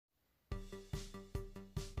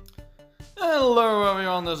Hello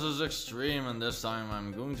everyone, this is X3 and this time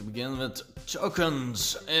I'm going to begin with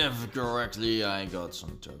tokens. If correctly, I got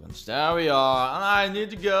some tokens. There we are, and I need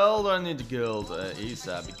the gold,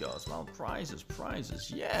 ESA because, well, prizes,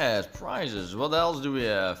 yes, prizes. What else do we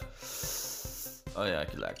have? Oh yeah,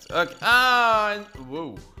 collect. Okay,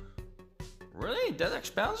 whoa. Really? That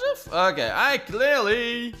expensive? Okay, I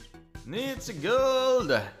clearly need some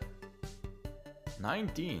gold.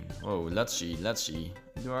 19. Oh, let's see.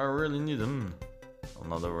 Do I really need them?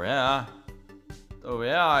 Another rare. Oh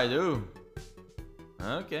yeah, I do.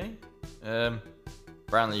 Okay.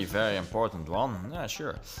 Apparently a very important one. Yeah,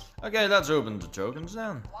 sure. Okay, let's open the tokens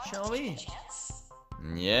then, shall we?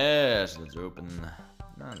 Yes, let's open.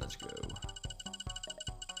 Now let's go.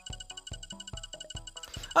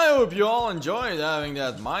 I hope you all enjoyed having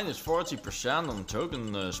that minus 40% on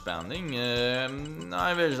token spending.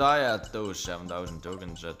 I wish I had those 7,000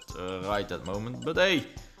 tokens at right at moment, but hey,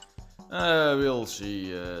 we'll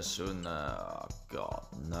see soon. Oh god,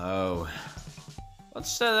 no.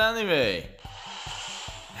 What's that anyway?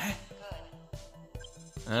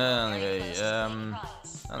 Anyway,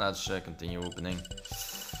 let's continue opening.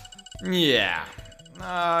 Yeah.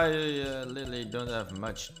 I literally don't have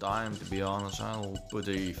much time, to be honest. I'll put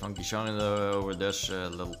a funky shine over this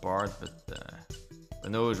little part, but who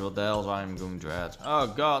knows what the hell I'm going to add. Oh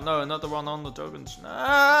god, no, another one on the tokens. No!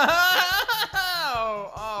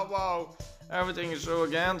 Oh wow, everything is so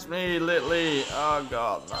against me lately. Oh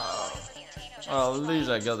god, no. Well, at least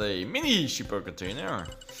I got a mini super container.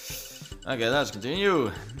 Okay, let's continue.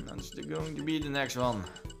 That's going to be the next one.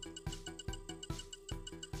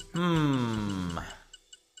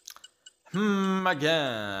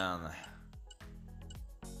 Again.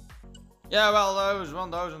 Yeah, well, those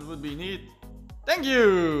 1,000 would be neat. Thank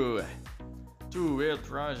you! 2 weird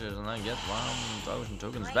prizes and I get 1,000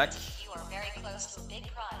 tokens back. You are very close to the big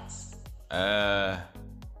prize.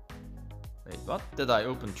 Wait, what? Did I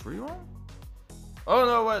open 3 one? Oh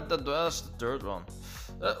no, wait, that was the 3rd one.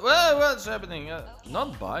 Well, what's happening?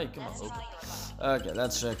 Not buy, come on, open. Okay,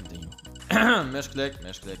 let's continue. Misclick.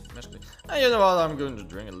 And you know what, I'm going to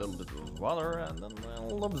drink a little bit of water and then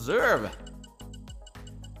we'll observe.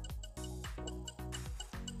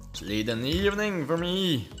 It's late in the evening for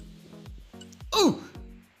me. Ooh!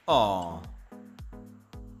 Aww.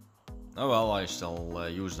 Oh well, I still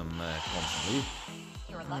use them constantly.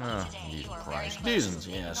 Decent price. Decent,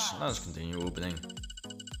 yes. Let's continue opening.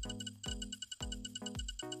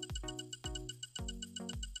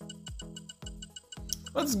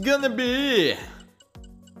 What's gonna be?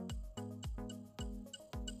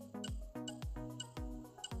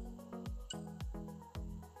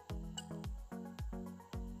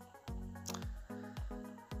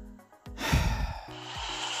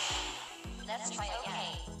 Let's try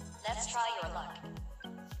again. Let's try your luck.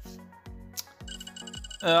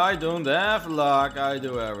 I don't have luck. I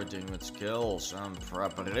do everything with skills and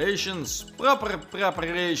preparations. Proper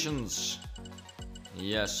preparations.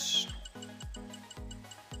 Yes.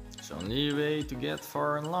 Only way to get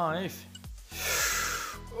far in life.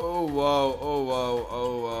 Oh wow,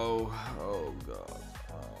 oh god.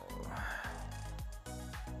 Oh.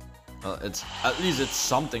 Well, it's at least it's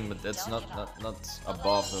something, but it's not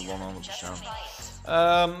above the 100%.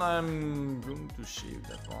 I'm going to save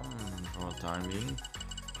that one for the time being.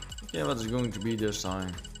 Okay, what's it going to be this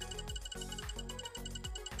time?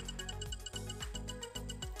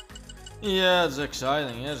 Yeah, it's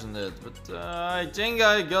exciting, isn't it? But I think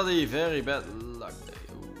I got a very bad luck day.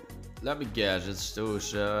 Ooh. Let me guess, it's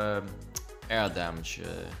those air damage.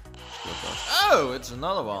 Oh, it's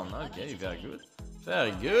another one. Okay, very good.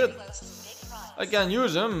 Very good. I can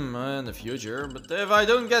use them in the future, but if I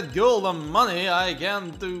don't get gold and money, I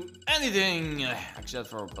can't do anything except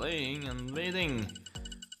for playing and waiting.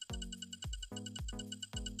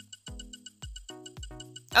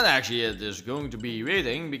 And actually it is going to be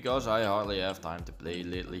waiting because I hardly have time to play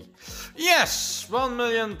lately. Yes! 1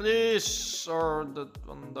 million please! Or the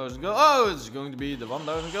 1,000 gold. Oh, it's going to be the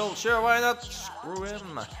 1,000 gold. Sure, why not? Screw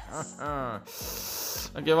him.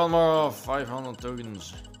 Okay, one more 500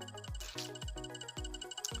 tokens.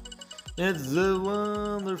 It's a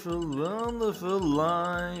wonderful, wonderful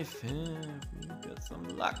life if you get some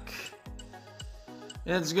luck.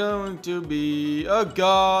 It's going to be, oh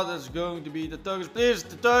god, it's going to be the tokens, please,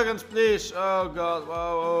 the tokens, please. Oh god,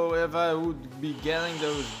 wow, if I would be getting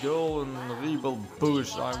those golden rebuild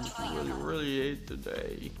boosts, I would really hate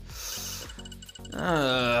today.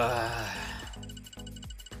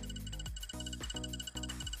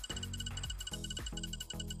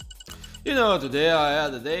 You know, today I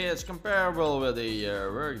had a day it's comparable with a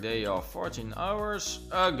work day of 14 hours.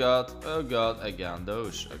 Oh god, again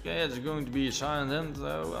those. Okay, it's going to be a silent hint,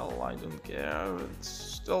 well, I don't care. It's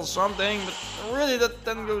still something, but really that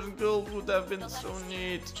 10,000 gold would have been so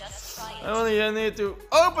neat. Only I need to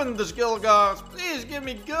open the skill cards. Please give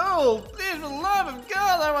me gold. Please, for the love of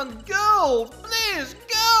God, I want gold. Please,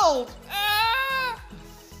 gold.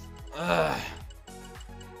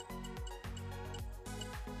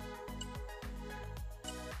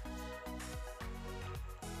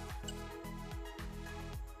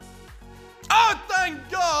 Oh, thank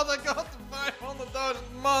God I got the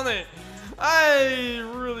 500,000 money. I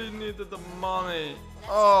really needed the money.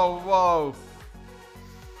 Oh, wow.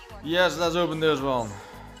 Yes, let's open this one.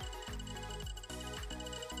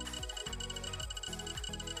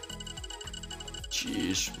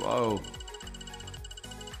 Jeez, wow.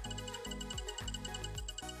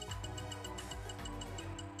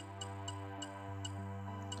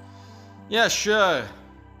 Yeah, sure.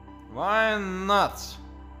 Why not?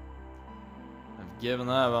 I've given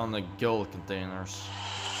up on the gold containers.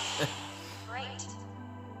 Great.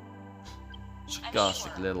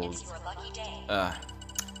 Sarcastic sure little. it's your lucky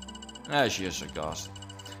day. She is sarcastic.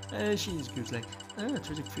 She is good, like,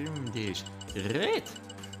 X3M's days. Great.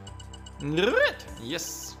 Great.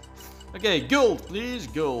 Yes. Okay, gold, please.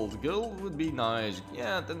 Gold. Gold would be nice.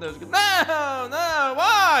 Yeah, 10,000 gold. No, no,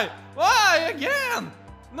 why? Why again?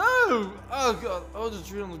 No! Oh god, oh, the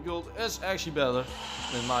 300 gold is actually better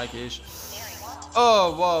in my case.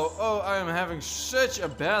 Oh wow, oh, I am having such a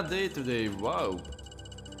bad day today, wow.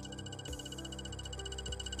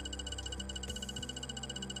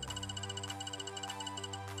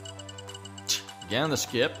 Again the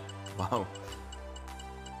skip, wow.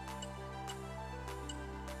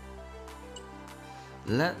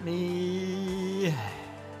 Let me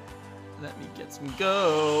get some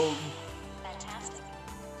gold.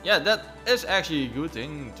 Yeah, that is actually a good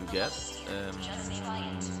thing to get.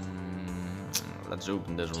 Let's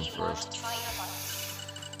open this one first.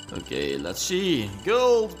 Okay, let's see.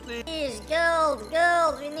 Gold, please. Please, gold,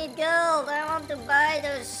 gold, we need gold. I want to buy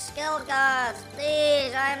those skill cards.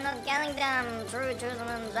 Please, I'm not getting them through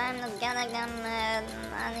tournaments. I'm not getting them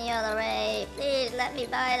any other way. Please, let me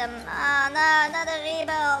buy them. Oh no, another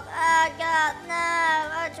rebuild. Oh god, no.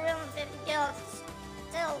 Oh, 350 gold.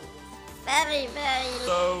 Still very, very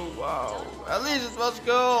low. Oh, wow. At least it was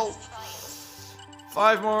gold.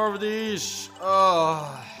 5 more of these.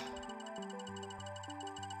 Oh.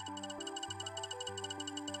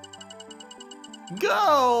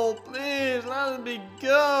 Gold, please, let it be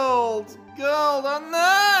gold. Gold, oh no,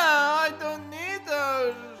 I don't need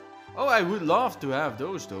those. Oh, I would love to have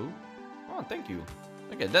those though. Oh, thank you.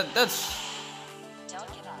 Okay, that's... Don't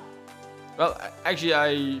give up. Well, actually,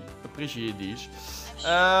 I appreciate these.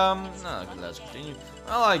 No, okay, let's continue.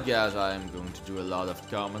 Well, I guess I'm going to do a lot of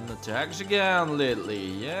common attacks again lately,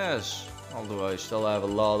 yes. Although I still have a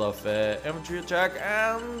lot of infantry attack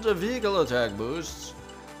and vehicle attack boosts.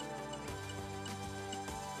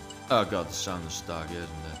 Oh god, the sound is stuck, isn't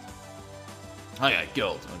it? Oh yeah,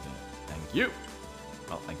 gold. Okay, thank you.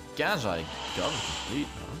 Well, I guess I got it complete,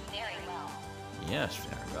 huh? Very well. Yes,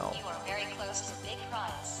 very well. You are very close to big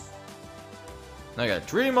prize. I got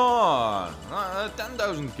 3 more.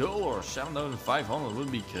 10,000 gold or 7,500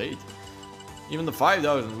 would be great. Even the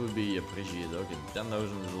 5,000 would be appreciated. Okay,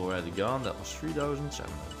 10,000 is already gone. That was 3,000,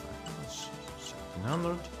 7,500,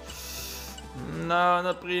 700. No,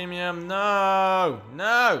 not premium. No,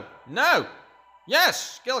 no, no.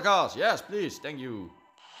 Yes, skill cards. Yes, please. Thank you.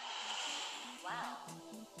 Wow.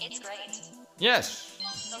 It's great. Yes.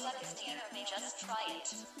 The luckiest dealer may just try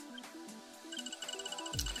it.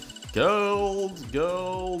 Gold,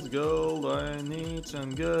 gold, gold, I need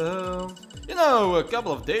some gold. You know, a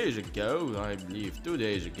couple of days ago, I believe 2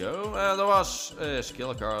 days ago, there was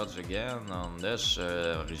skill cards again on this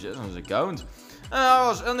resistance account. And I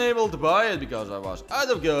was unable to buy it because I was out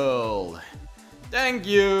of gold. Thank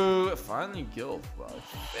you! Finally gold, wow,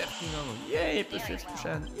 1500, yay, plus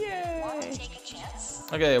 50%, yay! Take a chance.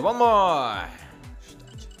 Okay, one more.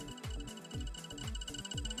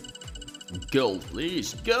 Gold,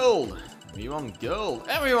 please. Gold. We want gold.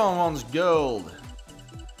 Everyone wants gold.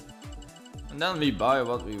 And then we buy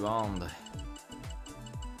what we want.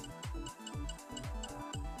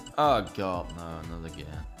 Oh god, no, not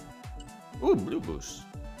again. Ooh, blue boost.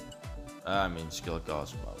 I mean skill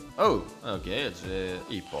cards. Oh, okay, it's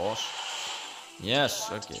E.B.S.G. Yes,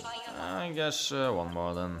 okay. I guess one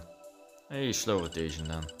more then. A slow rotation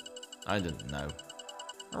then. I don't know.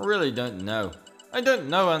 I really don't know. I don't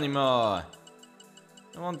know anymore.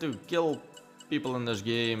 I want to kill people in this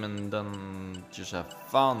game and then just have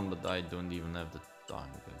fun, but I don't even have the time.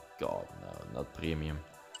 God, no, not premium.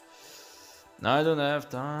 No, I don't have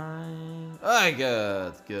time. I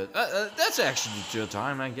get good. That's actually the third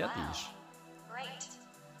time I get these. Great.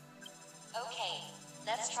 Okay,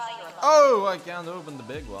 let's try your luck. Oh, I can't open the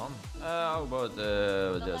big one. How about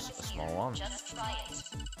this small one? Just try it.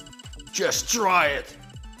 Just try it.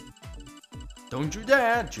 Don't you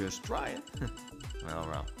dare, just try it.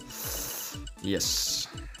 well. Yes.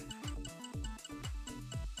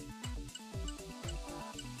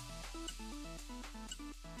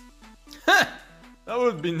 That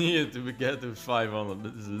would be neat to get to 500.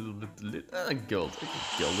 That is a little bit gold. I can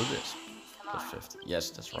gilded this. Come on. 50.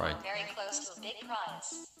 Yes, that's right. You're very close to a big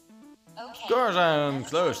prize. Okay. Of course I'm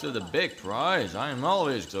close to the big prize. I'm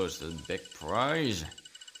always close to the big prize.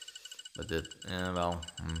 But it, well...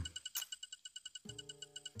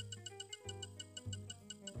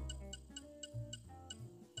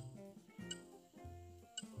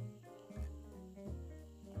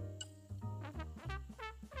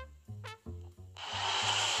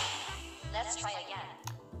 Let's try again.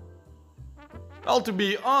 Well, to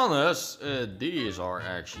be honest, these are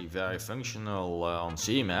actually very functional on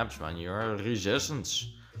C maps when you're resistance.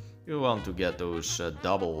 You want to get those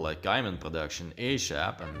double diamond production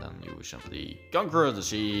ASAP, and then you simply conquer the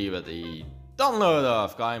sea with a download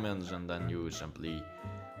of diamonds, and then you simply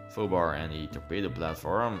foobar any torpedo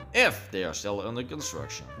platform if they are still under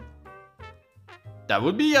construction. That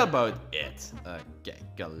would be about it. Okay,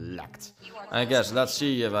 collect. I guess let's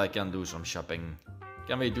see if I can do some shopping.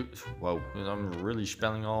 Can we do... Whoa, I'm really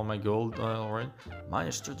spending all my gold already.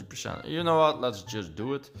 Minus 30%. You know what? Let's just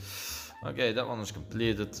do it. Okay, that one is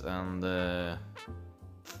completed. And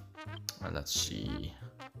let's see.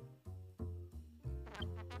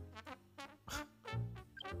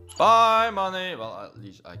 Buy money. Well, at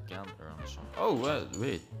least I can earn some. Oh,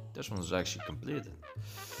 wait. This one is actually completed.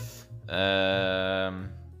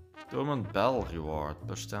 Dormant bell reward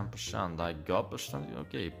plus 10%. I got plus 20.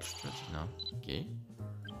 Okay, plus 20 now. Okay.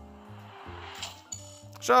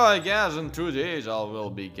 So I guess in 2 days I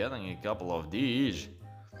will be getting a couple of these.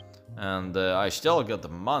 And I still got the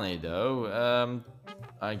money though.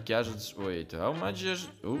 I guess it's... Wait, how much is...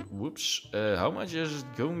 Oh, whoops. How much is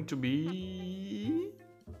it going to be?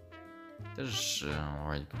 This is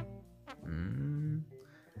already...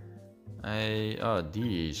 Oh,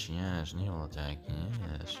 these, yes, nail attack,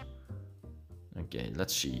 yes. Okay,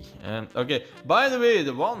 let's see. Okay, by the way,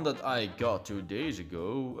 the one that I got 2 days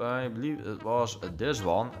ago, I believe it was this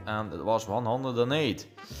one, and it was 108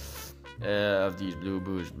 of these blue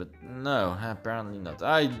boosts, but no, apparently not.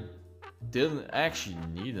 I didn't actually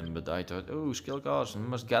need them, but I thought, oh, skill cards, I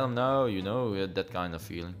must get them now, you know, that kind of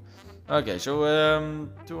feeling. Okay, so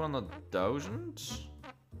 200,000.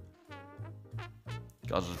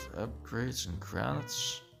 Because of upgrades and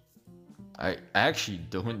credits. I actually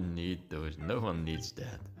don't need those. No one needs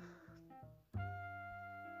that.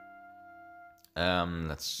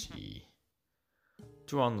 Let's see.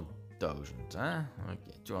 200,000, huh?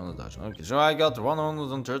 Okay, 200,000. Okay, so I got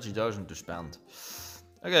 130,000 to spend.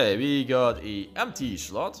 Okay, we got a empty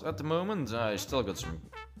slot at the moment. I still got some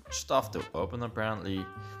stuff to open apparently.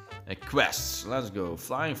 Quests, let's go.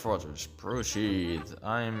 Flying Fortress, proceed.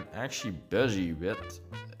 I'm actually busy with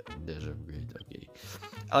this upgrade. Okay,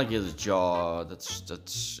 Alligator's Jaw,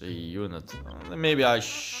 that's a unit. Maybe I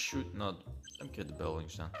should not upgrade the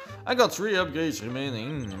buildings then. I got 3 upgrades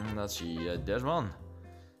remaining. Let's see, there's one.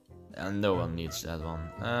 And no one needs that one.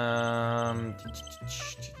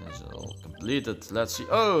 That's all completed. Let's see.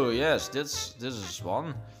 Oh yes, this is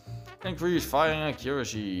one. Increase firing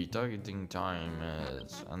accuracy, targeting time,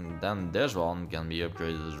 and then this one can be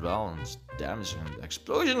upgraded as well, and damage and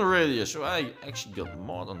explosion radius, so I actually got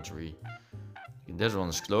more than 3. This one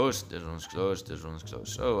is closed, this one is closed, this one is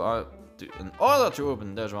closed. So in order to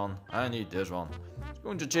open this one, I need this one. It's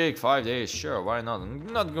going to take 5 days, sure, why not? I'm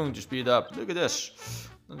not going to speed up, look at this.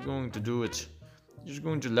 Not going to do it, just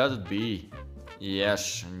going to let it be.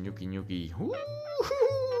 Yes, nuki.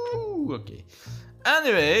 Woo-hoo-hoo. Okay.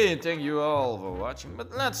 Anyway, thank you all for watching,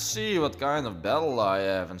 but let's see what kind of battle I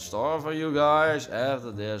have in store for you guys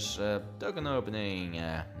after this token opening.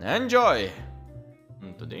 Enjoy!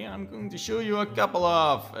 And today I'm going to show you a couple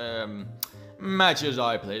of matches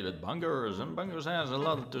I played with Bonkerz, and Bonkerz has a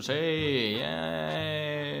lot to say.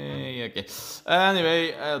 Yay! Okay.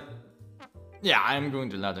 Anyway, yeah, I'm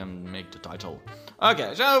going to let him make the title.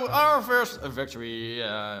 Okay, so our first victory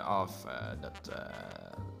of that...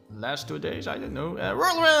 last 2 days, I don't know.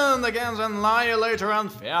 Whirlwind against Annihilator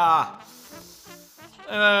and Fear.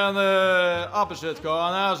 And opposite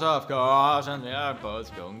corners, of course, and they are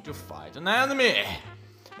both going to fight an enemy.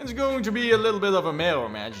 It's going to be a little bit of a mirror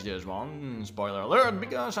match, this one. Spoiler alert,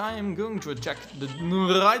 because I am going to attack the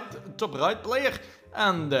top right player.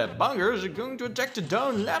 And Bonkerz is going to attack the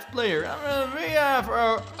down left player. And we have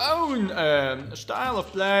our own style of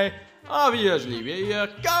play. Obviously, we are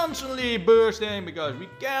constantly bursting because we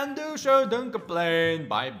can do so. Don't complain.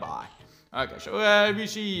 Bye bye. Okay, so we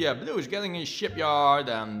see Blue is getting his shipyard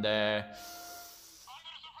and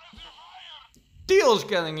Teal's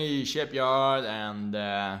getting his shipyard and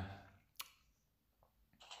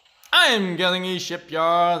I'm getting his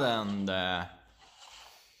shipyard and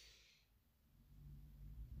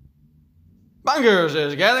Bonkerz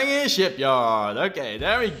is getting his shipyard. Okay,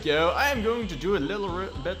 there we go. I am going to do a little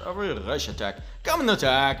bit of a rush attack. Common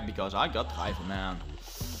attack, because I got Rifleman.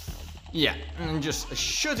 Yeah, and just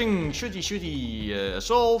shooty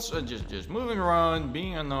assaults, just moving around,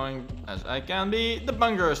 being annoying as I can be. The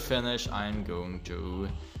bunker is finished. I'm going to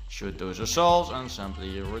shoot those assaults and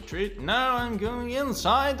simply retreat. Now I'm going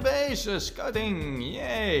inside the base, scouting.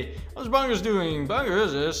 Yay! What's Bonkerz doing?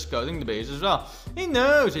 Bonkerz is scouting the base as well. He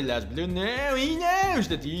knows he lets Blue know. He knows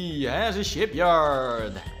that he has a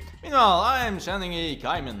shipyard. Meanwhile, I'm sending a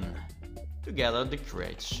Cayman to gather the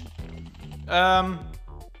crates.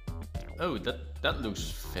 Oh, that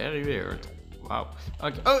looks very weird. Wow.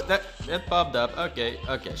 Okay. Oh, that popped up. Okay.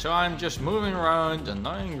 So I'm just moving around,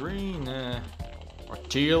 annoying green, or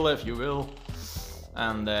teal, if you will.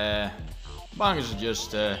 And Bonkerz is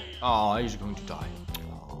just. Oh, he's going to die.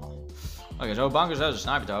 Oh. Okay, so Bonkerz has a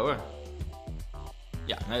sniper tower.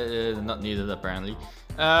 Yeah, not needed apparently.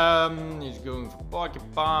 He's going for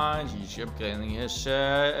porcupines. He's upgrading his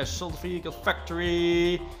assault vehicle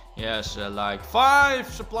factory. He has like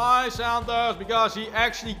 5 supply centers because he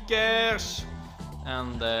actually cares.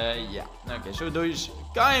 And yeah, okay, so those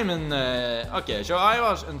Cayman. Okay, so I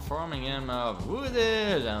was informing him of who it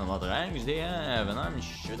is and what ranks they have, and I'm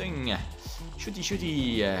shooting, shooting.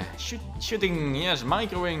 Yes,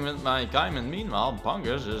 microwing with my Cayman. Meanwhile,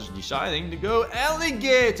 Bonkerz is deciding to go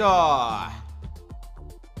alligator.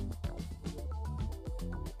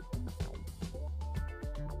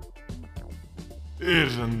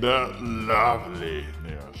 Isn't that lovely?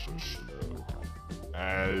 They are so slow.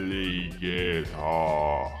 Alligator.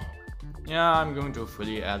 Yeah, I'm going to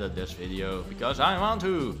fully edit this video because I want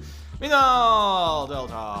to. Meanwhile,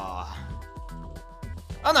 Delta.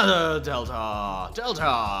 Another Delta.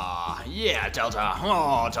 Delta. Yeah, Delta.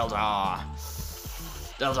 Oh, Delta.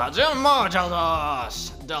 Delta. More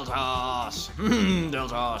Deltas. Deltas.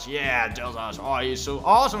 Deltas. Yeah, Deltas. Oh, he's so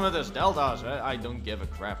awesome with his Deltas. I don't give a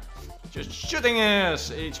crap. Just shooting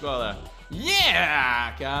his H-Squatter.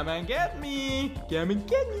 Yeah! Come and get me! Come and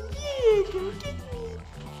get me! Yeah! Come and get me!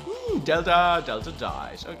 Ooh, Delta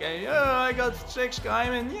dies. Okay, I got 6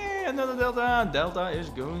 Cayman. Yeah, another Delta. Delta is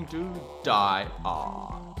going to die.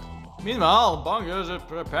 Meanwhile, Bonkerz is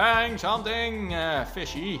preparing something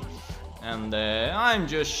fishy. And I'm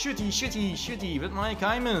just shooty with my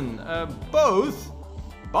Cayman. Both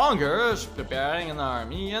Bonkerz preparing an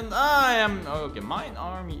army, and I am okay. My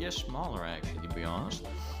army is smaller, actually, to be honest.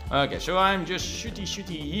 Okay, so I'm just shooty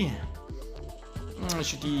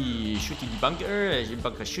the bunker.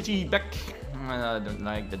 Bunker shooty back. I don't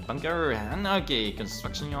like that bunker. And okay,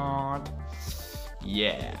 construction yard.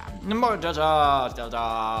 Yeah, more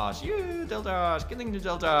deltas, you deltas, killing the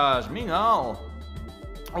deltas. Meanwhile,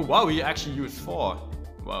 oh wow, he actually used 4.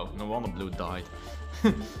 Wow, no wonder Blue died.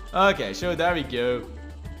 Okay, so there we go.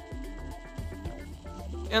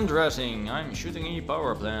 Interesting, I'm shooting a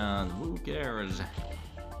power plant, who cares?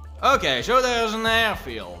 Okay, so there's an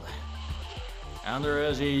airfield. And there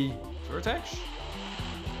is a vortex.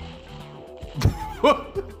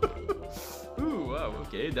 Ooh, wow,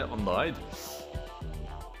 okay, that one died.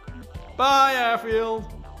 Bye, airfield.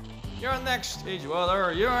 You're next,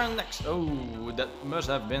 Edgewater, you're next. Oh, that must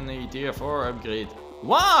have been a tier 4 upgrade.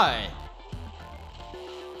 Why?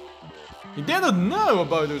 He didn't know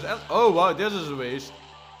about those. Oh wow, this is a waste.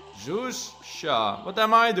 Zeus Shah. What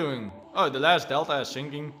am I doing? Oh, the last delta is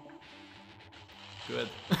sinking. Good.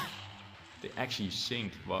 They actually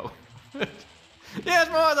sink. Wow. Yes,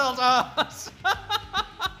 more deltas!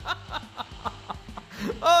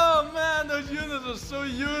 Oh man, those units are so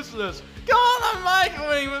useless. Come on, I'm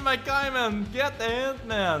microwaving with my Cayman. Get the hint,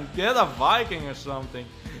 man. Get a Viking or something.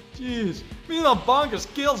 Jeez. Meanwhile, Bonkerz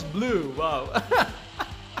kills Blue. Wow.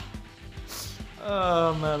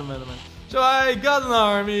 Oh man. So I got an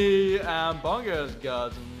army, and Bonkerz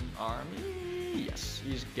got an army. Yes,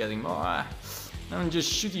 he's getting more. I'm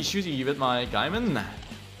just shooty with my Cayman.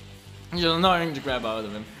 Just annoying to grab out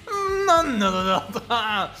of him. Another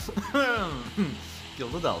delta. Kill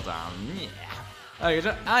the delta. Yeah. Okay,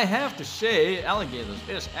 so I have to say, alligators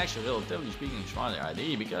is actually, relatively speaking, smarter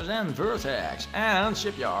idea because then vertex and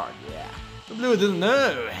shipyard. Yeah. The blue didn't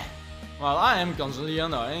know. While I am constantly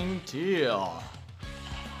annoying teal.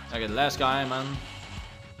 Okay, the last guy, man.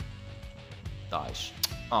 Dies.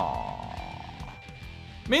 Aww.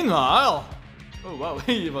 Meanwhile, oh wow,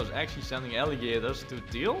 he was actually sending alligators to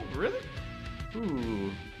teal. Really?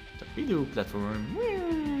 Ooh, torpedo platform.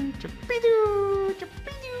 Woo, torpedo,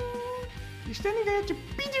 torpedo. He's standing there,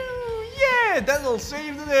 torpedo. Yeah, that'll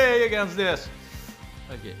save the day against this.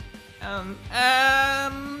 Okay.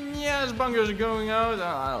 Yes, Bonkerz are going out.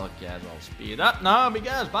 I'll speed up now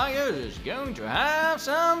because Bonkerz is going to have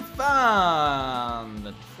some fun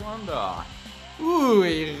with Fronda. Ooh,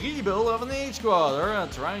 a rebuild of an H squatter,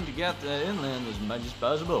 trying to get inland as much as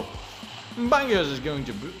possible. Bonkerz is going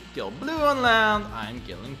to kill blue on land. I'm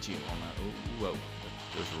killing teal on land. Oh, whoa,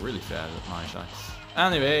 that was really fast at my side.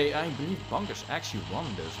 Anyway, I believe Bonkerz actually won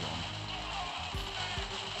this one.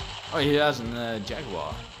 Oh, he has a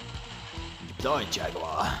Jaguar. Deploy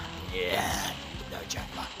Jaguar. Yeah, deploy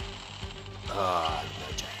Jaguar.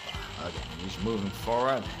 Deploy Jaguar. Okay, he's moving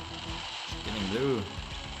forward. He's getting blue.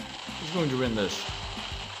 He's going to win this.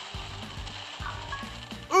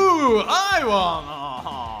 Ooh, I won!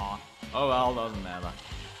 Oh well, doesn't matter.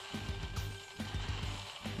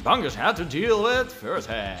 Bonkerz had to deal with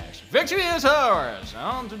vertex. Victory is ours!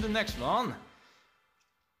 On to the next one.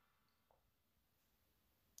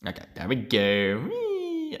 Okay, there we go.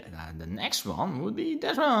 The next one would be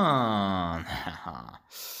this one.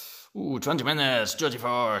 Ooh, 20 minutes,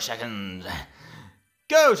 34 seconds.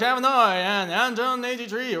 Go, Savanoi and Anton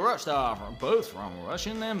 83 Rostov, both from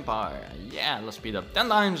Russian Empire. Yeah, let's speed up 10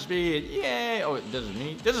 times speed. Yay! Oh, this is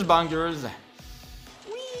me. This is Bonkerz.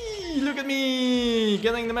 Whee! Look at me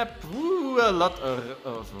getting the map. Ooh, a lot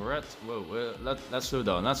of red. Whoa, let's slow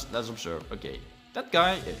down. Let's observe. Okay, that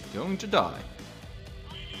guy is going to die.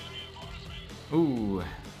 Ooh.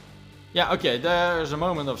 Yeah, okay, there's a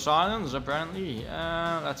moment of silence apparently.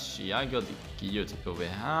 Let's see, I got the coyote over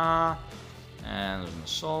here. And there's an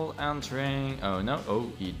assault entering. Oh no,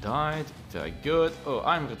 oh, he died. Very good. Oh,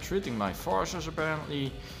 I'm retreating my forces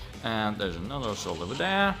apparently. And there's another assault over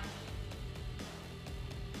there.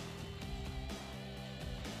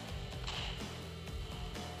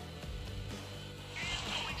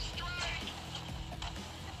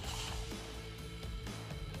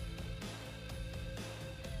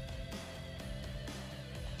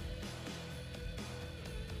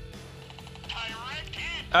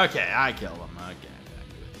 Okay, I killed him. Okay,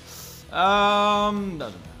 good. Doesn't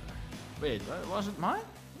matter. Wait, was it mine?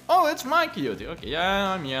 Oh, it's my coyote. Okay,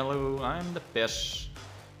 yeah, I'm yellow. I'm the fish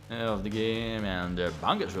of the game, and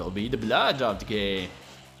Bonkerz will be the blood of the game.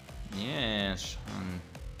 Yes.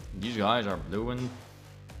 These guys are blue and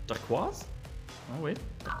turquoise. Oh wait,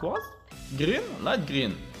 turquoise? Green? Light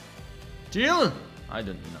green. Teal? I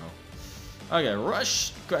don't know. Okay,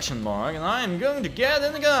 rush question mark, and I'm going to get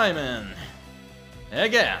in the guy, man.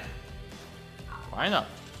 Again. Why not?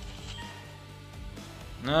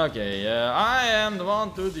 Okay, I am the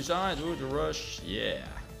one to decide who to rush. Yeah.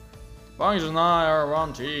 Bonkerz and I are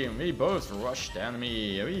one team. We both rush the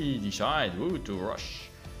enemy. We decide who to rush.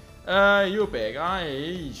 You pick.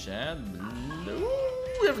 I said blue.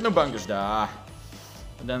 We have no Bonkerz there.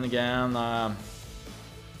 But then again,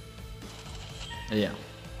 yeah.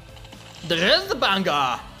 There is the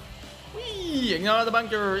bunker. Whee! Ignore the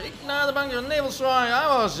bunker, naval strike.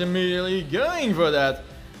 I was immediately going for that.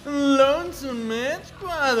 Lonesome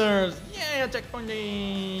squatters. Yeah, checkpoint.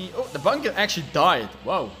 Oh, the bunker actually died.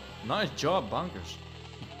 Wow, nice job, Bonkerz.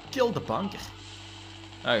 You killed the bunker.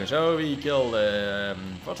 Okay, so we killed the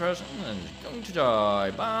fortress and it's going to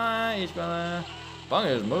die. Bye, H-squatter.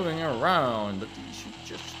 Bonkerz is moving around, but he should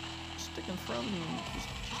just stick in front.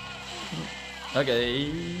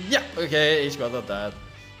 Okay, yeah, okay, H-squatter dead.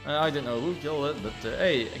 I don't know who killed it, but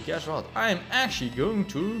hey, guess what? I'm actually going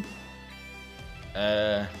to...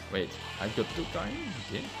 wait, I've got two times?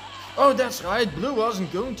 Okay. Oh, that's right, Blue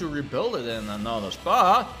wasn't going to rebuild it in another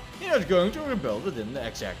spot. He was going to rebuild it in the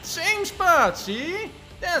exact same spot, see?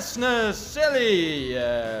 That's a silly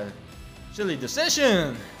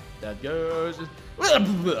decision. That goes...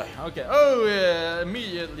 Okay, oh,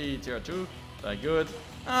 immediately tier 2. Very good.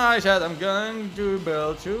 I said I'm going to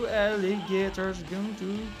build 2 alligators, going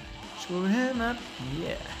to screw him up,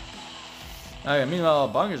 yeah. Okay, meanwhile,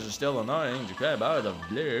 Bonkerz is still annoying the crap out of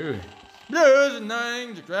Blue. Blue is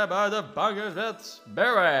annoying the crap out of Bonkerz with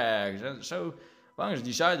barracks. And so Bonkerz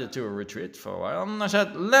decided to retreat for a while. And I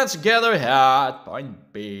said, let's gather here at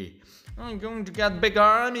point B. I'm going to get big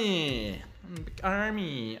army. Big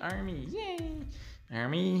army, yay.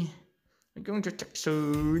 Army, I'm going to attack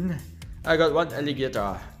soon. I got 1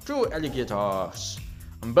 alligator, 2 alligators.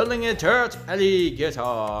 I'm building a 3rd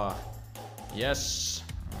alligator. Yes,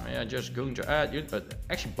 we are just going to add units, but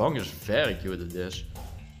actually Bonkerz is very good at this.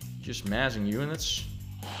 Just massing units.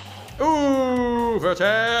 Ooh,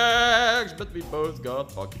 vertex, but we both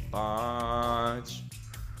got occupied.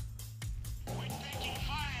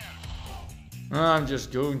 I'm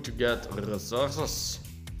just going to get resources.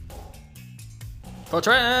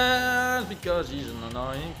 Vertex, because he's an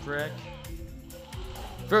annoying prick.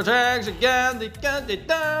 Vertex again, they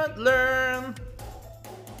don't learn.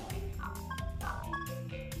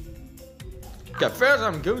 Okay, first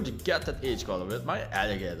I'm going to get that H color with my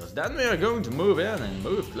alligators. Then we are going to move in and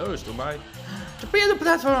move close to my torpedo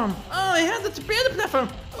platform. Oh, I had the torpedo platform.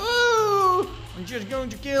 Ooh, I'm just going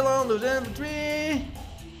to kill all those infantry.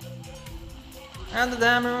 And the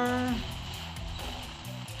hammer.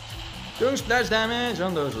 Doing splash damage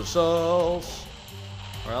on those assaults.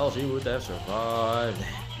 Or else he would have survived.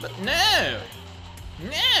 But no!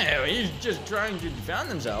 No! He's just trying to defend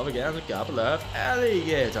himself against a couple of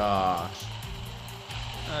alligators.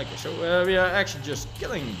 Okay, so we are actually just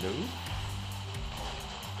killing blue.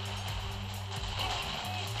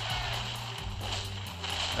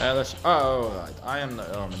 Right, I am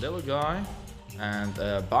the armadillo guy. And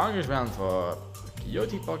Bonkerz went for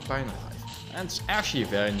Coyote Porcupine Alive. And it's actually a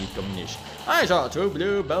very neat combination. I saw 2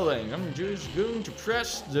 blue buildings. I'm just going to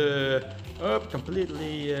press the up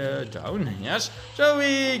completely down. Yes. So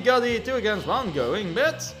we got the 2 against 1 going,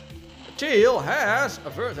 but Teal has a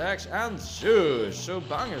vertex and Zeus. So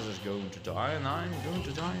Bonkerz is going to die, and I'm going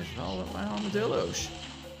to die as well with my armadillos.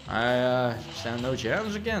 I stand no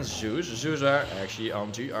chance against Zeus. Zeus are actually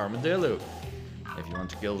anti-armadillo. If you want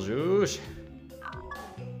to kill Zeus,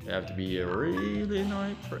 you have to be a really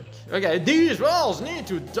annoying prick. Okay, these walls need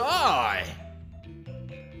to die!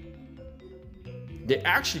 They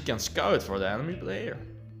actually can scout for the enemy player.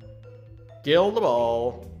 Kill the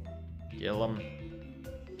ball. Kill him.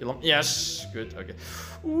 Kill him. Yes, good, okay.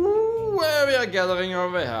 Ooh, we are gathering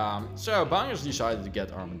over here. So, Bonkerz decided to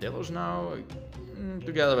get armadillos now.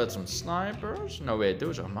 Together with some snipers. No, wait,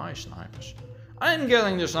 those are my snipers. I'm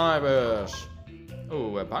getting the snipers.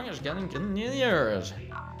 Oh, Bonkerz is getting cannoneers.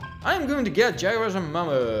 I'm going to get Jaguars and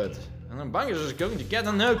Mammoth. And then Bonkerz is going to get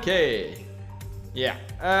an OK. Yeah.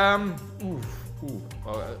 I'm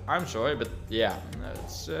sorry, but yeah.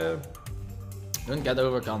 It's, don't get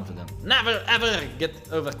overconfident. Never ever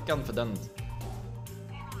get overconfident.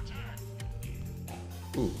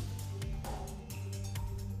 Ooh.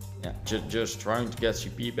 Yeah, just trying to get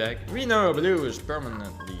CP back. We know blue is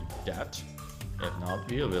permanently dead. If not,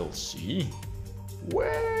 we will see.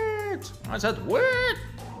 Wait! I said wait!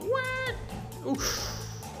 Wait!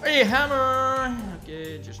 Oof! A hammer!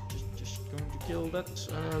 Okay, just going to kill that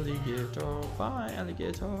alligator. Bye,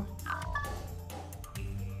 alligator.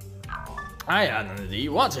 I had an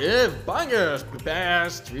idea. What if Bonkerz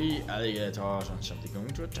prepares 3 alligators and something going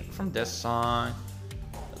to attack from this side?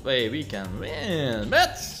 That way we can win.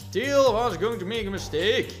 But Steel was going to make a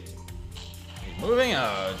mistake. He's moving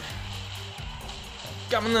out.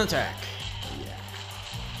 Come and attack. Yeah.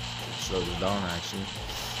 Slow this down actually.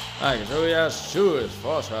 Okay, so he has Zeus,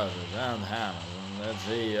 Phosphorus and hammers. And let's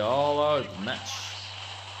see, all out match.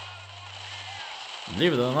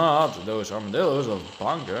 Believe it or not, those armadillos of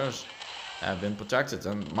Bonkerz have been protected,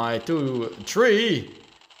 and my 3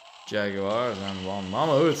 Jaguars and 1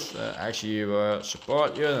 Mammoth actually were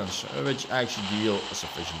support units, which actually deal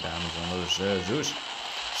sufficient damage on those Zeus.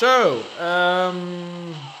 So,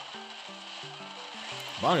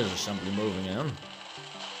 Bonkerz is simply moving in.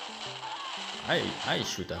 I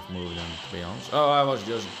should have moved in, to be honest. Oh, I was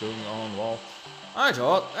just going on wall. I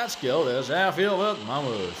thought, let's kill this airfield with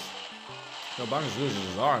Mammoth. So Bonkerz loses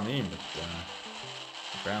his army, but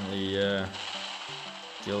apparently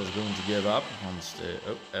Teal is going to give up once the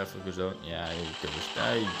airfield goes down. Yeah, he goes.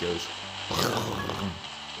 There he goes.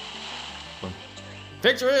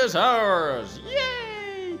 Victory is ours!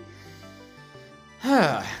 Yay!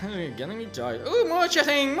 Getting me tired. Ooh, more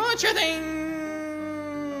chatting! More chatting!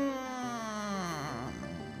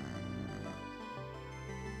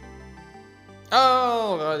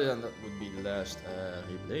 Oh, right, and that would be the last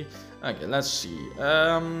replay. Okay, let's see.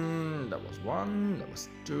 That was 1, that was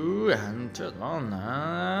 2, and third one.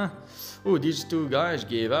 Oh, these 2 guys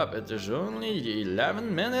gave up. It is only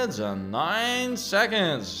 11 minutes and 9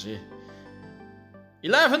 seconds.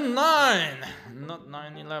 11-9, not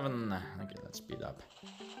 9-11. Okay, let's speed up.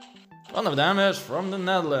 One of them is from the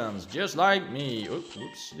Netherlands, just like me. Oops,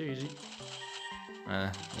 daisy.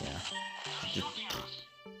 Yeah. Just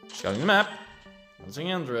scouting the map. Nothing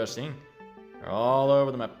interesting. They're all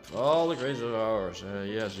over the map. All the crates are ours.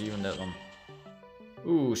 Yes, even that one.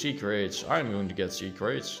 Ooh, secrets. I'm going to get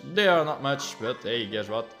secrets. They are not much, but hey, guess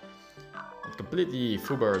what? I completely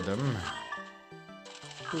foobered them.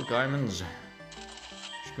 2 diamonds.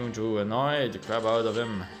 It's going to annoy the crap out of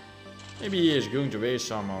him. Maybe he is going to waste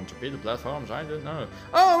some on torpedo platforms, I don't know.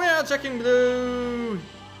 Oh, we are checking blue!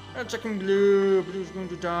 We're checking blue. Blue's going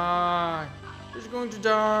to die. Blue's going to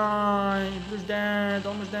die. Blue's dead,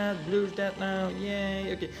 almost dead. Blue's dead now.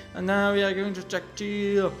 Yay, okay. And now we are going to check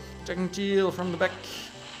teal. Checking teal from the back.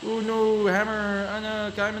 Oh no, hammer. Oh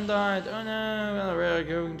no, Kaiman died. Oh no, well, we're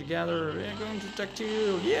going together. We're going to check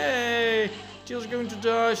teal. Yay! Teal's going to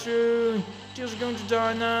die soon. Teal's going to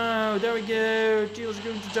die now. There we go. Teal's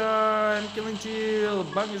going to die. I'm killing Teal.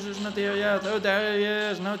 Bonkerz is not here yet. Oh, there he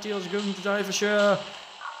is. Now Teal's going to die for sure.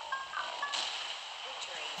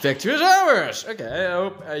 Victory is ours! Okay, I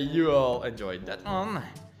hope you all enjoyed that one.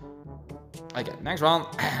 Okay, next one.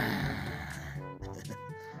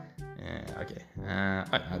 Yeah, okay.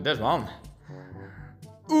 This one.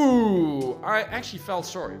 Ooh, I actually felt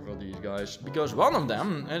sorry for these guys because one of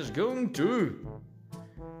them is going to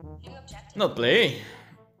not play.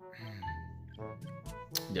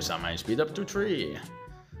 This time I speed up to 3.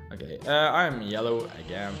 Okay, I'm yellow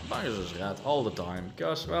again. Bonkerz is red all the time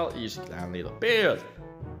because, well, he's a clan leader. Period.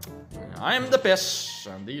 I'm the piss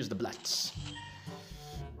and he's the bloods.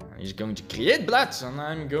 He's going to create bloods and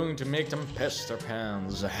I'm going to make them piss their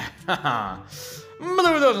pants.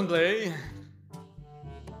 Blue doesn't play.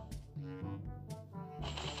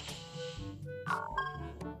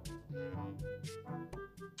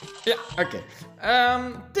 Yeah, okay.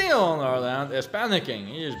 Teal on the other hand is panicking.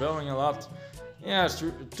 He is building a lot. He has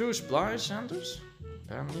 2 supply centers.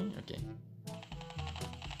 Apparently, okay.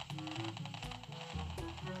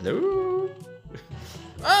 Hello?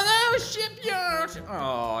 Oh no, shipyard!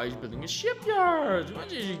 Oh, he's building a shipyard.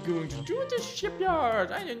 What is he going to do with this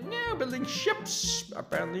shipyard? I don't know, building ships.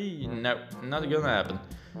 Apparently, no, not gonna happen.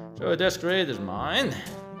 So this crate is mine.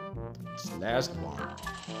 It's the last one.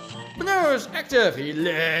 But no, it's active. He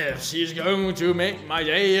lives. He's going to make my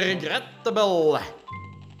day regrettable.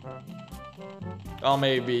 Well,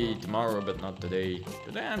 maybe tomorrow, but not today.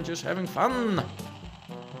 Today I'm just having fun.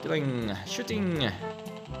 Killing, shooting.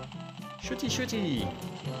 Shooty.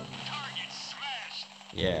 Target smashed.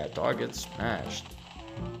 Yeah, target smashed.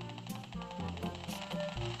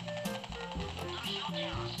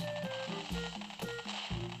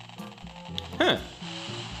 Huh.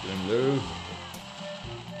 Doing blue.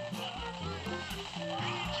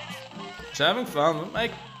 Just having fun with my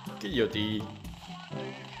coyote.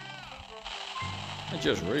 I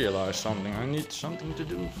just realized something. I need something to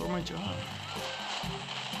do for my job.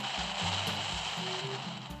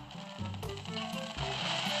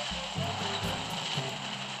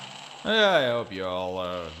 Yeah, I hope you're all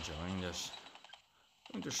enjoying this.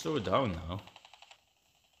 I'm going to slow it down now.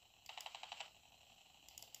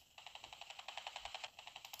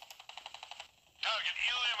 Target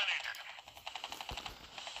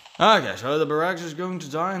eliminated. Okay, so the barracks is going to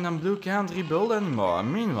die and then blue can't rebuild anymore.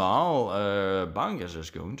 Meanwhile, Bonkerz is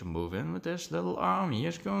going to move in with this little army. He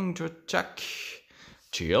is going to attack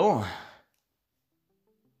teal.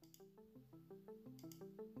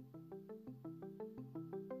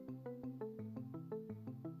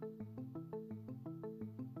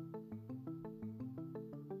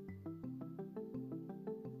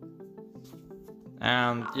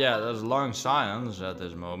 And yeah, there's a long silence at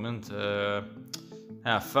this moment.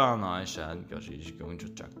 Have fun, I said, because he's going to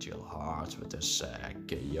attack teal hard with this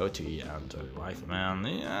coyote and rifleman.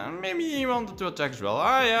 Yeah, maybe he wanted to attack as well.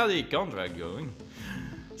 Ah, yeah, the contract going.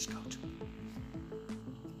 Let's go to.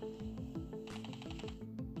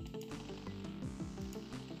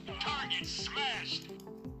 Target smashed.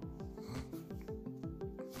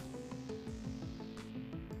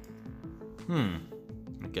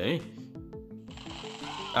 Okay.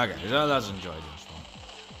 Okay, so let's enjoy this one.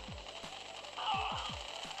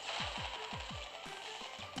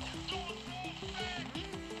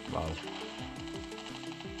 Wow.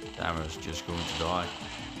 Hammer's just going to die.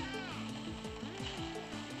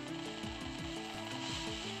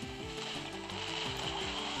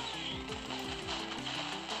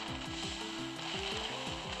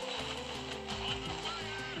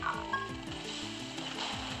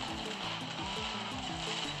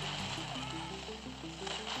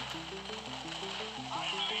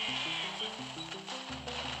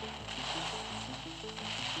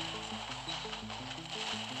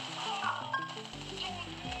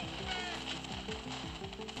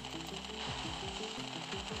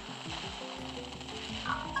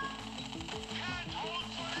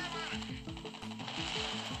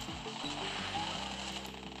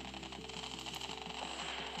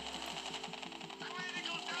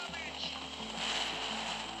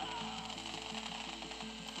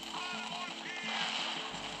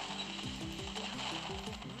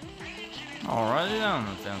 Alrighty then,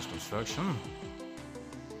 advanced construction.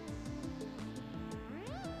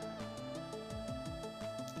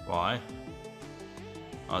 Why?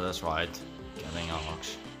 Oh, that's right. Getting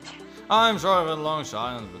ox. I'm sorry for the long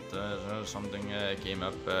silence, but something came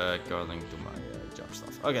up according to my job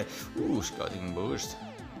stuff. Okay. Ooh, scouting boost.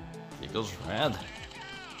 Vehicles red.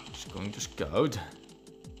 Just going to scout.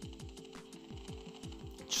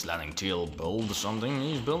 Just letting Teal build something.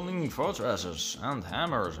 He's building fortresses and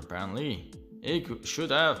hammers, apparently. He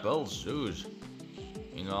should have built zoos.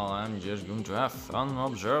 Meanwhile, I'm just going to have fun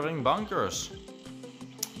observing Bonkerz.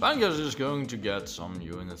 Bonkerz is going to get some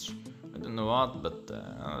units. I don't know what, but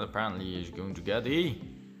apparently he's going to get the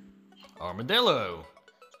armadillo.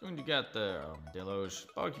 He's going to get the armadillos,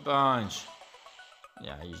 porcupines.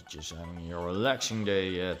 Yeah, he's just having a relaxing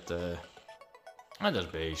day at his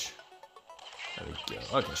base. There we go.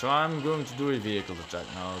 Okay, so I'm going to do a vehicle attack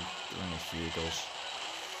now. Doing his vehicles.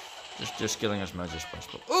 Just killing as much as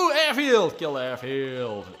possible. Ooh, airfield! Kill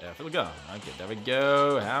airfield. Airfield gone. Okay, there we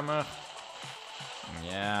go. Hammer.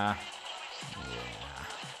 Yeah.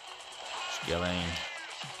 Killing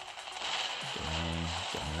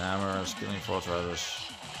hammers, killing fortresses.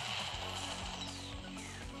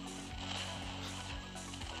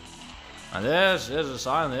 And this is a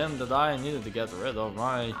sign to him that I needed to get rid of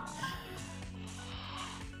my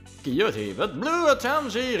coyote, but blue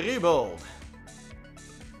attempts a rebuild.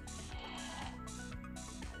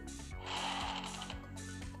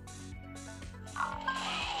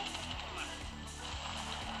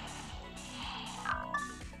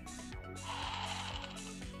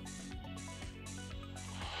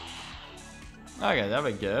 Okay, there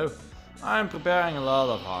we go. I'm preparing a lot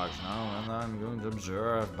of hogs now, and I'm going to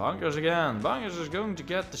observe Bonkerz again. Bonkerz is going to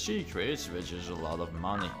get the sea crates, which is a lot of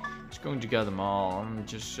money. He's going to get them all. I'm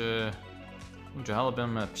just going to help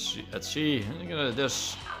him at sea.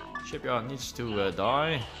 This shipyard needs to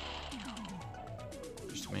die.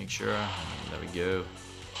 Just to make sure. There we go.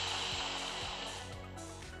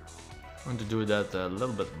 I'm going to do that a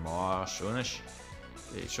little bit more soonish.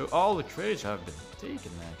 Okay, so all the crates have been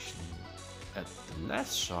taken actually. At the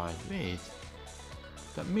left side, wait.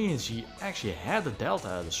 That means he actually had the delta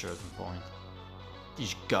at a certain point.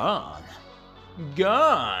 He's gone.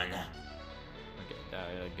 Gone! Okay,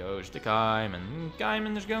 there goes the Cayman.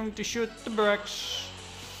 Cayman is going to shoot the bricks.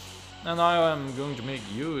 And I am going to make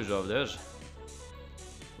use of this.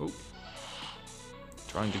 Ooh.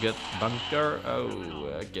 Trying to get bunker. Oh,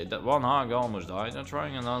 okay, that one hog almost died. I'm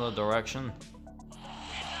trying another direction.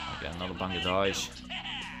 Okay, another bunker dies.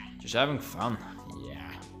 Just having fun,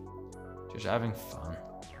 yeah. Just having fun.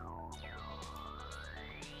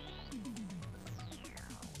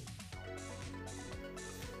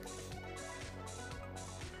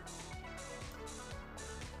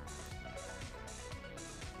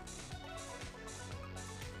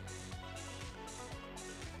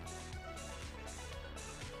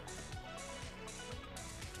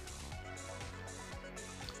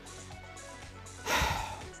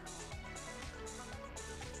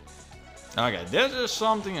 Okay, this is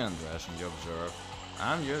something interesting to observe.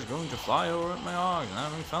 I'm just going to fly over with my hogs and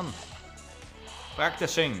having fun.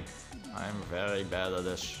 Practicing. I'm very bad at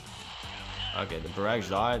this. Okay, the barracks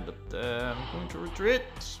died, but I'm going to retreat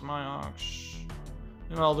my hogs.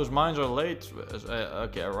 You know, all those mines are late.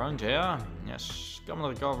 Okay, around here. Yes, come on,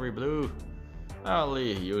 recovery blue. I'll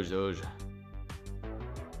use those.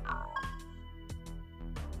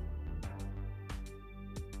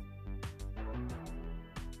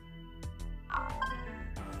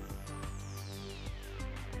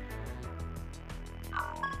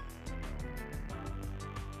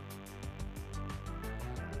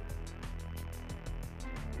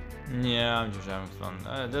 Yeah, I'm just having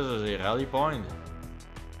fun. This is a rally point.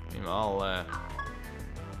 Meanwhile,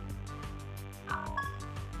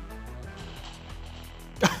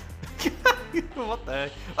 what the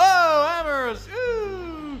heck? Oh, hammers!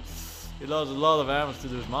 Ooh! He lost a lot of hammers to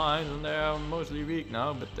those mines, and they are mostly weak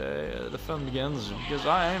now. But the fun begins because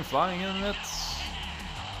I am flying in with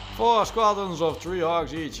 4 squadrons of 3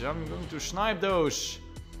 hogs each. I'm going to snipe those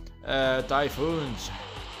typhoons.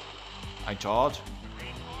 I thought.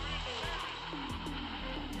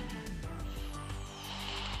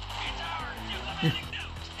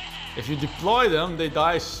 If you deploy them, they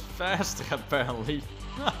die faster apparently.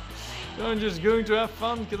 So I'm just going to have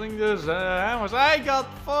fun killing those hammers. I got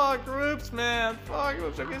 4 groups, man. 4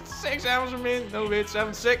 groups. I get 6 hammers from me. No, wait,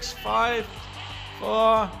 7, 6, 5,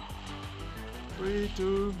 4, 3,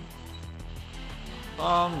 2,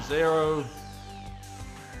 1, 0.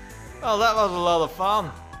 Well, that was a lot of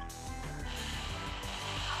fun.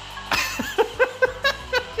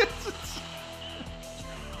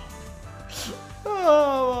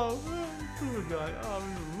 guy. Oh,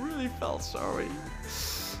 we really felt sorry.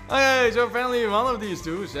 Okay, so apparently one of these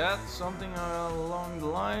two said something along the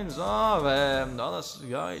lines of the other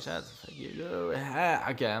guy said,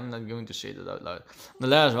 okay, I'm not going to say that out loud. The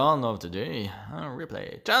last one of today,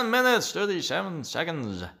 replay. 10 minutes, 37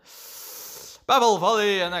 seconds. Babel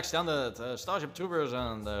Volley and Extended, Starship Troopers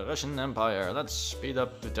and the Russian Empire. Let's speed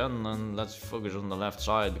up to 10 and let's focus on the left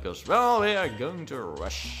side because, well, we are going to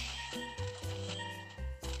rush.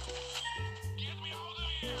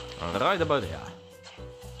 Right about here.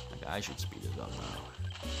 Okay, I should speed it up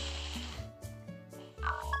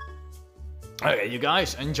now. Okay, you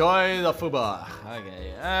guys, enjoy the FUBA.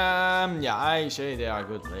 Okay, yeah, I say they are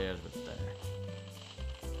good players, but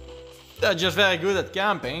they're just very good at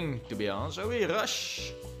camping, to be honest. So we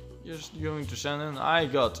rush. Just going to send in. I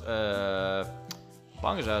got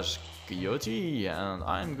Bonkerz as Coyote, and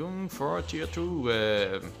I'm going for tier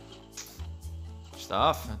 2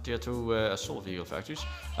 stuff, tier 2 assault vehicle factories.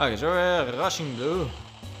 Okay, so we're rushing blue.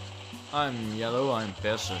 I'm yellow, I'm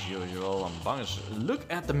pissed as usual. I'm Bonkerz. Look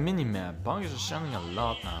at the minimap. Bonkerz is sending a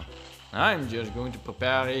lot now. I'm just going to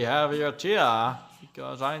prepare a heavier tier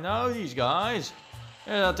because I know these guys.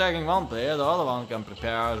 They're attacking one player, the other one can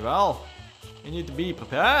prepare as well. You need to be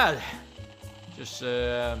prepared. Just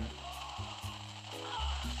killing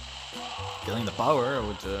the power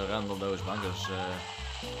would render those bunkers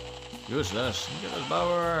useless. Get us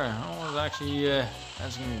power. I was actually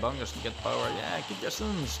asking bunkers to get power. Yeah, keep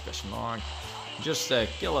distance. Question mark. Just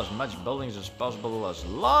kill as much buildings as possible as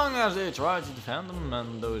long as they try to defend them,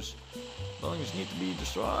 and those buildings need to be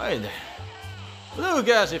destroyed. Blue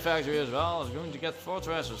Gassy Factory as well is going to get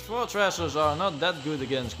fortresses. Fortresses are not that good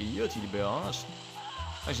against Coyote, to be honest.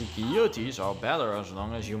 Actually, Coyotes are better as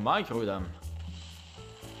long as you micro them.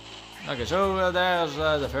 Okay, so there's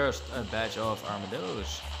the first batch of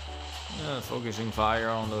armadillos. Focusing fire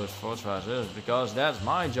on those fortresses, because that's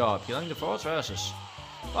my job, killing the fortresses.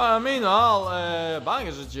 Meanwhile,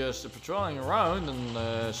 Bonkerz is just patrolling around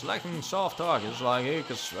and selecting soft targets like a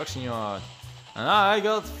construction yard. And I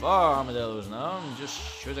got 4 armadillos now. I'm just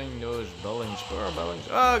shooting those buildings, poor buildings.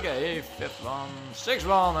 Okay, 5th one, 6th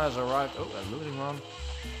one has arrived. Oh, I'm losing one.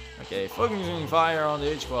 Okay, focusing fire on the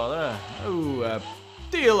H squad. Oh,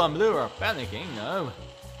 teal and blue are panicking now.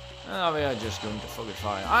 Now we are just going to focus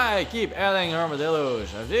fire. I keep adding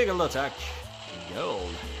armadillos. A vehicle attack.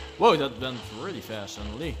 Gold. Whoa, that went really fast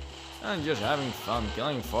suddenly. And just having fun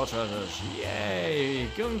killing fortresses. Yay!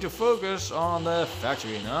 Going to focus on the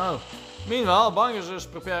factory now. Meanwhile, Bonkerz is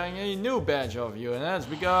preparing a new batch of units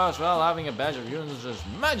because, well, having a batch of units is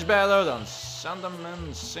much better than send them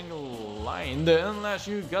in single line, unless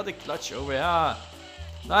you got a clutch over here.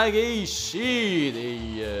 Like a seed,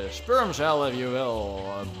 a sperm cell if you will,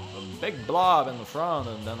 a big blob in the front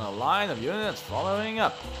and then a line of units following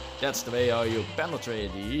up. That's the way how you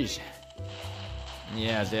penetrate these.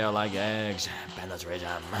 Yes, they are like eggs, penetrate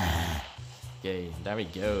them. Okay, there we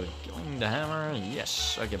go, killing the hammer,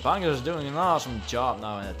 yes. Okay, Bonkerz is doing an awesome job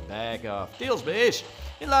now at the back of Teal's base.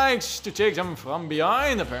 He likes to take them from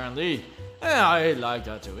behind, apparently. And I like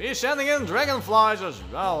that too. He's sending in dragonflies as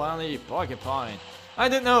well, and a porcupine. I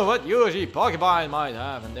didn't know what use a porcupine might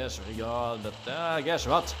have in this regard, but guess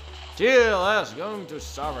what? Teal is going to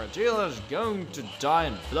suffer. Teal is going to die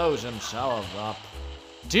and blows himself up.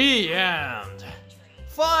 The end.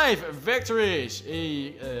 5 victories,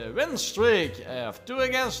 a win streak of 2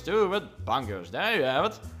 against 2 with Bonkerz. There you have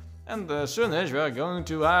it. And soonish we are going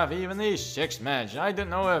to have even a 6th match. I don't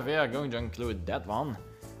know if we are going to include that one.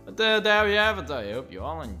 But there you have it. I hope you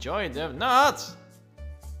all enjoyed. If not,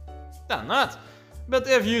 then not. But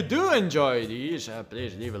if you do enjoy these,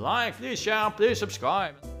 please leave a like, please share, please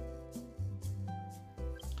subscribe.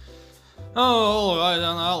 Oh, alright,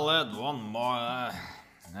 then I'll add one more.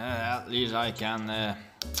 At least I can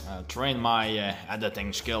train my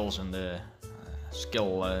editing skills in the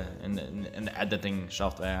in the editing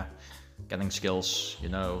software. Getting skills, you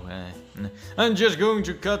know. I'm just going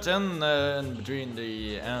to cut in between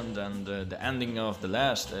the end and the ending of the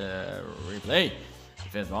last replay. The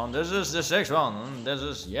 5th one. This is the 6th one. And this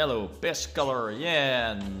is yellow, piss color.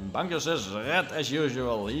 Yeah, and Bonkerz is red as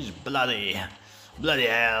usual. He's bloody, bloody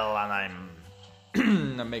hell, and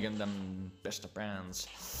I'm making them piss their pants.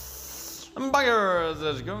 And Bonkerz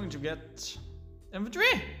is going to get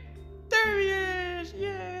infantry. There he is!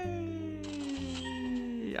 Yay!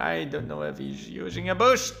 I don't know if he's using a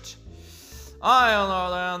boost. I don't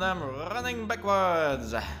know, and I'm running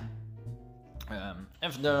backwards.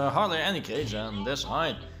 If there are hardly any crates on this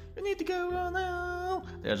height, we need to go on now.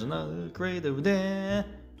 There's another crate over there.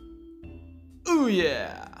 Ooh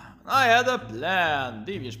yeah! I had a plan,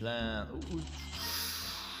 devious plan. Ooh.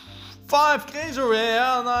 5 crates away,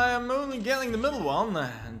 and I am only getting the middle one.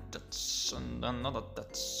 And that's another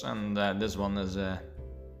that's, and this one is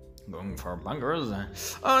going for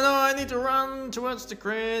Bonkerz. Oh no, I need to run towards the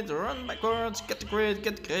crate, run backwards, get the crate,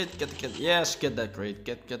 get the crate, get the crate. Yes, get that crate,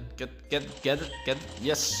 get it,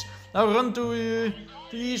 yes. Now run to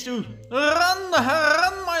these two. Run,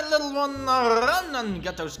 my little one, run and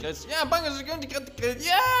get those crates. Yeah, Bonkerz is going to get the crate.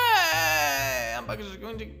 Yeah, and Bonkerz is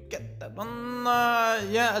going to get that one.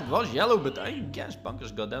 Yeah, it was yellow, but I guess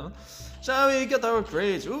Bonkerz got that one. So we got our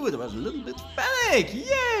crates. Ooh, there was a little bit of panic.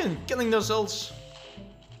 Yeah, killing themselves.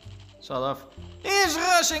 Sort of. He's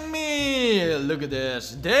rushing me! Look at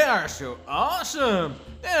this. They are so awesome.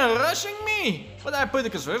 They're rushing me. But I put the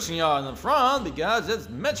construction yard in front because it's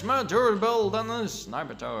much more durable than a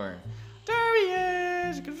sniper tower. There he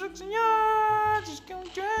is. The construction yard. Just going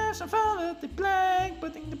to have some fun with the plank.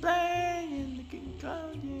 Putting the plank in the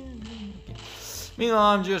ground. Okay. Meanwhile,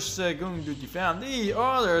 I'm just going to defend. He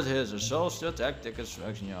ordered his assaults to attack the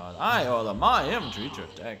construction yard. I order my infantry to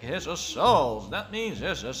attack his assaults. That means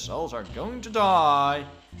his assaults are going to die.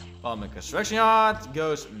 While my construction yard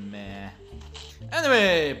goes meh.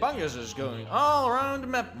 Anyway, Bonkerz is going all around the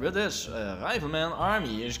map with his rifleman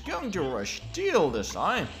army. He's going to rush Teal this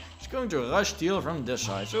time. He's going to rush Teal from this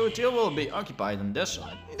side. So Teal will be occupied on this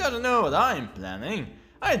side. He doesn't know what I'm planning.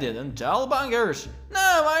 I didn't tell Bonkerz.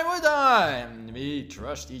 No, why would I? We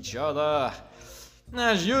trust each other.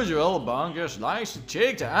 As usual, Bonkerz likes to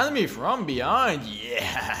take the enemy from behind.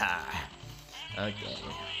 Yeah. Okay.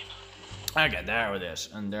 Okay, there it is.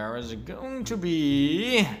 And there is going to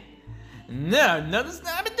be... No, not a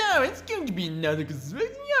sniper tower. It's going to be another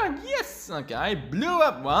construction yard. Yes. Okay, I blew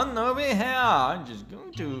up one over here. I'm just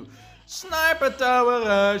going to... Sniper tower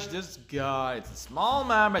rush this guy. It's a small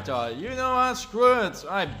map, you know what, screw it.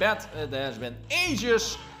 I bet it has been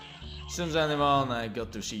ages since anyone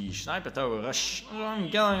got to see sniper tower rush. So I'm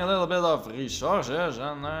getting a little bit of resources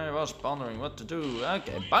and I was pondering what to do.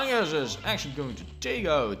 Okay, Bonkerz is actually going to take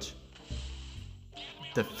out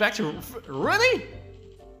the factory. Really?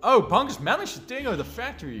 Oh, Bonkerz managed to take out the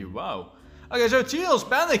factory, wow. Okay, so Teal's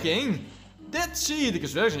panicking. Did see the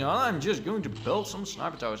construction yard. I'm just going to build some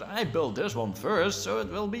sniper towers. I built this one first, so it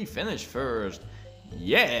will be finished first.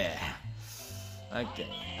 Yeah. Okay.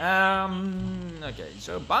 Okay.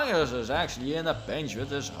 So Bonkerz is actually in a pinch with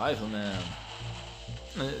this rifleman.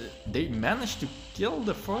 They managed to kill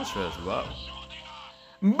the fortress. Wow.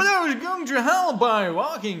 Blue is going to hell by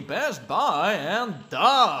walking past by and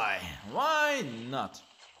die. Why not?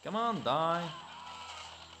 Come on, die.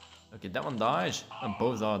 Okay, that one dies. And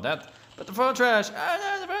both are dead. But the fortress! Oh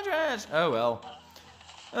no, the fortress! Oh well.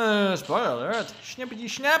 Spoiler alert. Snippity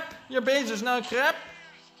snap! Your base is now crap!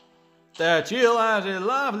 That Teal has a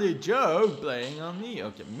lovely joke playing on me.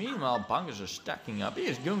 Okay, meanwhile Bonkerz is stacking up. He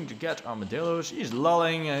is going to get armadillos. He's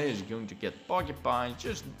lulling. He's going to get porcupines.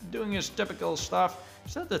 Just doing his typical stuff.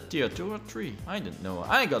 Is that a tier 2 or 3? I don't know.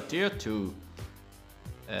 I got tier 2.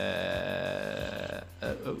 Yeah,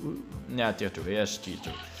 tier 2. Yes, tier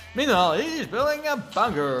 2. Meanwhile, he's building a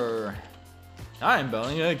bunker. I'm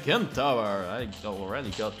building a gun tower. I already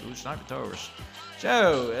got 2 sniper towers.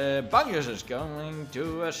 So, Bonkerz is going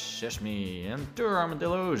to assist me in 2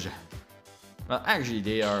 armadillos. Well, actually,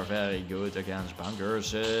 they are very good against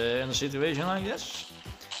Bonkerz in a situation like this.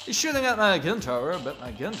 He's shooting at my gun tower, but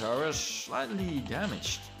my gun tower is slightly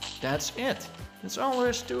damaged. That's it. That's all there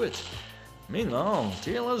is to it. Meanwhile,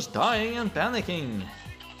 Teal is dying and panicking.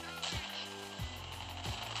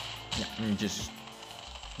 Yeah,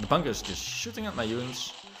 the Bonkerz just shooting at my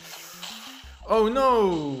units. Oh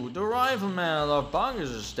no, the rifleman of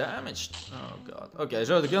Bonkerz is damaged. Oh god. Okay,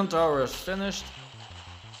 so the gun tower is finished.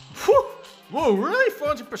 Whew! Whoa, really?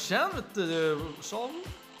 40% with the assault?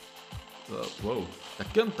 Whoa,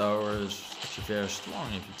 that gun tower is actually very strong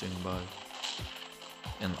if you think about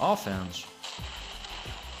it. In offense.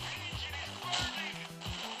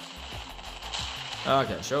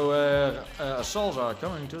 Okay, so assaults are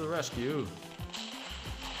coming to the rescue.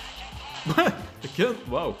 The gun,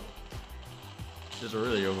 whoa. This is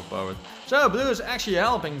really overpowered. So Blue is actually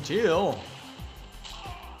helping Teal.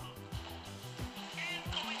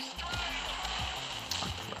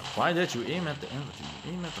 Why did you aim at the infantry?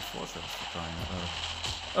 Aim at the fortress for crying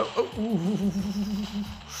out loud.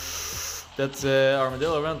 That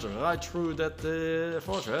armadillo went right through that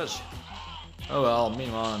fortress. Oh well,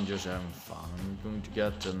 meanwhile I'm just having fun. I'm going to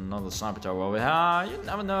get another sniper tower over here. You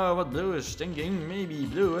never know what Blue is thinking. Maybe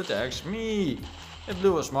Blue attacks me. If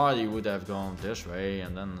Blue was smart, he would have gone this way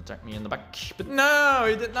and then attacked me in the back. But no,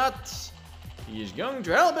 he did not. He is going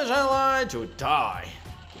to help his ally to die.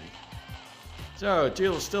 Okay. So,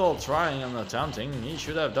 Teal's still trying and attempting. He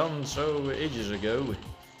should have done so ages ago.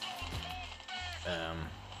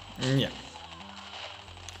 Yeah.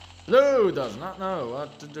 Blue does not know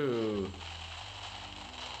what to do.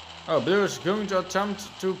 Oh, Blue is going to attempt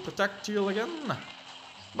to protect Teal again.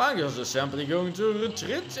 Bonkerz is simply going to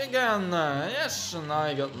retreat again. Yes, and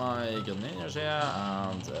I got my grenadiers here.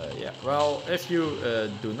 And yeah, well, if you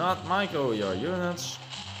do not micro your units,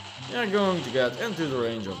 you're going to get into the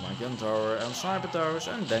range of my gun tower and sniper towers,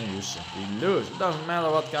 and then you simply lose. It doesn't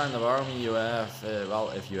matter what kind of army you have.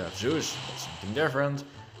 Well, if you have Zeus, that's something different.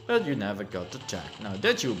 But you never got the tech. Now,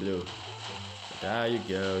 did you, Blue? But there you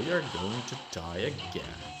go. You're going to die again.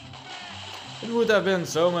 It would have been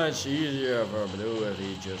so much easier for Blue if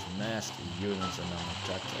he just massed the units and then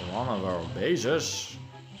attacked one of our bases.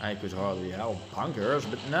 I could hardly help Bonkerz,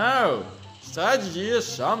 but no! Strategy is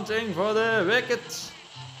something for the wicked.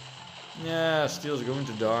 Yeah, Steel's going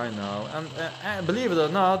to die now. And believe it or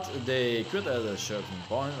not, they could at a certain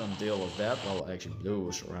point until was dead. Well, actually Blue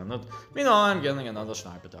was surrounded. Meanwhile, I'm getting another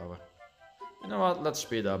sniper tower. You know what, let's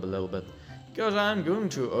speed up a little bit. Because I'm going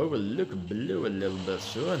to overlook Blue a little bit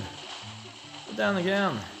soon. But then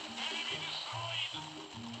again,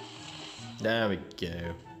 there we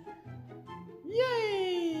go.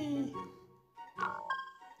 Yay!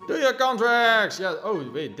 Do your contracts! Yeah, oh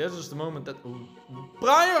wait, this is the moment that...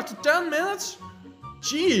 prior to 10 minutes?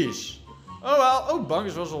 Jeez! Oh well, oh,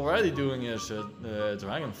 Bonkerz was already doing his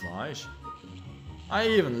dragonflies. I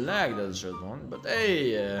even lagged at a certain point, but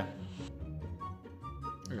hey,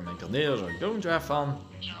 my grenadiers are going to have fun.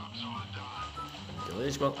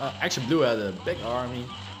 Actually, Blue had a big army,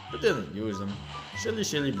 but didn't use them. Silly,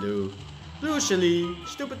 silly Blue. Blue, silly.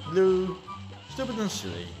 Stupid Blue. Stupid and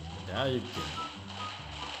silly. There you go.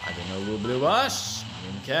 I don't know who Blue was.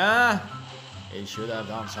 Didn't care. He should have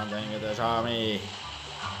done something with his army.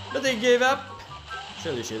 But he gave up.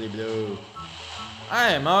 Silly, silly Blue.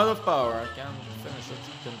 I am out of power. I can't finish it.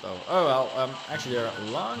 Oh well, actually they're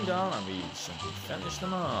long gone and we simply finished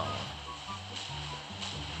them all.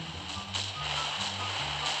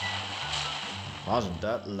 Wasn't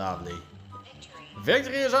that lovely?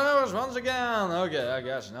 Victory is ours once again! Okay, I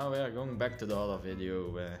guess now we are going back to the other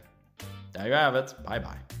video. There you have it. Bye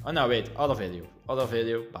bye. Oh no, wait. Other video. Other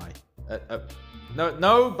video. Bye.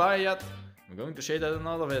 No, bye yet. I'm going to say that in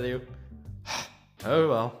another video. Oh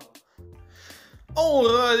well.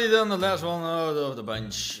 Alrighty then, the last one out of the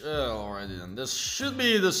bunch. Alrighty then, this should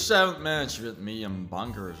be the 7th match with me and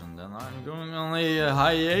Bonkerz, and then I'm going on a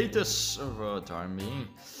hiatus for the time being.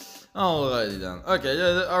 Alrighty then.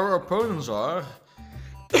 Okay, our opponents are...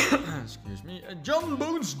 excuse me, John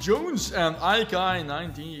Bones Jones and Ikai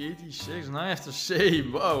 1986, and I have to say,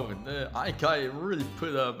 wow, the Ikai really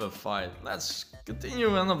put up a fight. Let's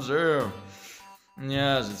continue and observe.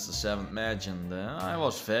 Yes, it's the 7th match, and I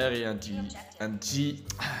was very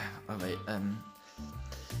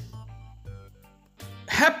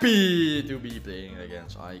happy to be playing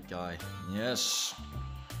against Ikai. Yes.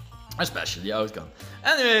 Especially the outcome.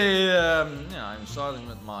 Anyway, yeah, I'm starting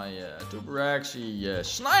with my 2 barracks,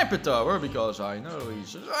 sniper tower, because I know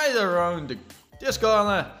he's right around this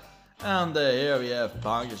corner. And here we have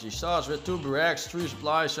Bonkerz. He starts with 2 barracks, 3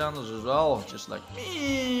 supply centers as well, just like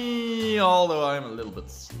me, although I'm a little bit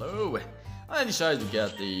slow. I decided to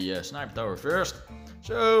get the sniper tower first.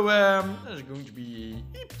 So, there's going to be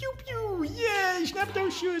pew pew, yay, sniper tower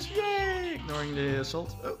shoots, yay, ignoring the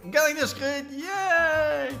assault. Oh, getting this crate,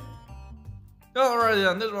 yay! Alright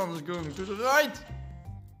then, this one is going to the right.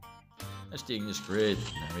 Let's take this crate,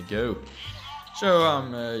 there we go. So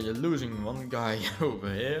I'm losing one guy over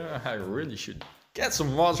here. I really should get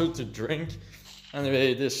some water to drink.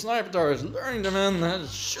 Anyway, this sniper tower is luring them in,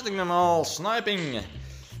 shooting them all, sniping.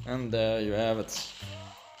 And there you have it.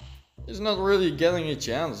 He's not really getting a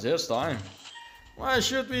chance this time. Why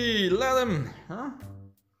should we let him, huh?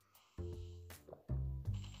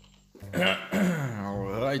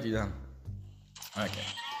 Alrighty then. Okay.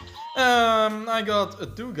 I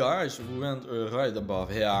got 2 guys who went right above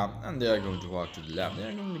here, and they're going to walk to the left.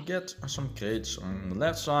 They're going to get some crates on the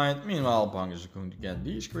left side. Meanwhile, Bonkerz is going to get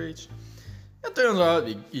these crates. It turns out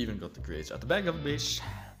we even got the crates at the back of the base.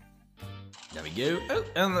 There we go. Oh,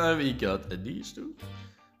 and we got these 2.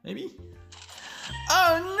 Maybe?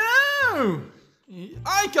 Oh no!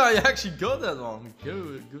 Ikai actually got that one.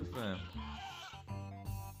 Good for him.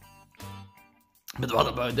 But what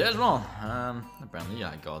about this one? Apparently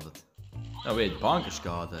I got it. Oh wait, Bonkerz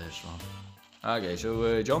got this one. Okay,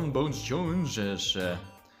 so John Bones Jones is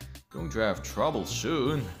going to have trouble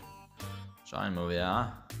soon. So I'm over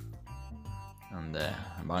here. And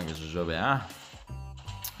Bonkerz is over here.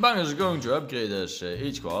 Bonkerz is going to upgrade his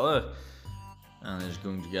each quarter. and is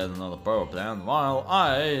going to get another power plant, while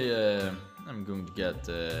I am going to get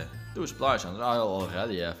 2 supply centers. I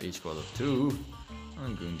already have each quarter 2.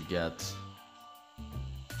 I'm going to get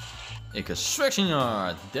a construction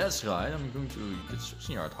yard. That's right, I'm going to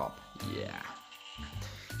construction yard hop. Yeah.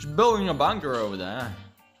 He's building a bunker over there.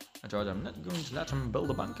 I thought I'm not going to let him build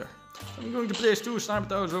a bunker. I'm going to place 2 sniper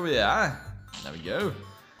towers over there. There we go.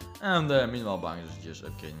 And meanwhile, Bonkerz is just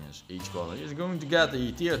upgrading his each quarter. He's going to get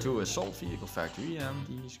the tier 2 assault vehicle factory, and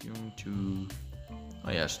he's going to. Oh,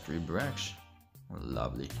 he has 3 bricks.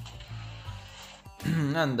 Lovely.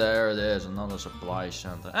 And there it is, another supply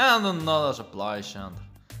center. And another supply center.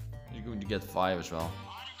 He's going to get 5 as well.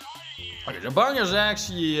 Okay, so Bonkerz is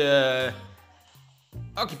actually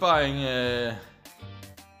occupying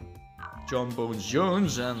John Bones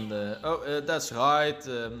Jones, and that's right.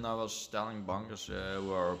 I was telling Bonkerz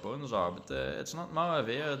who our opponents are, but it's not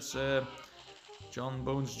Maravir, it's John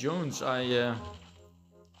Bones Jones. I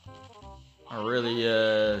really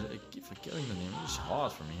keep forgetting the name. It's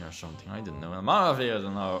hard for me or something. I don't know. And Maravir is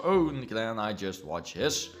in our own clan. I just watch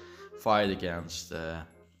his fight against.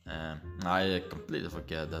 I completely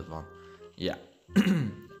forget that one. Yeah.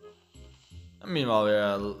 Meanwhile,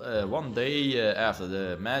 we're 1 day after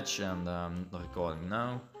the match, and recording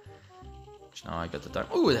now. So now I got the time.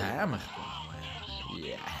 Ooh, the hammer. Oh,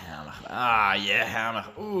 yeah, hammer. Ah, yeah, hammer.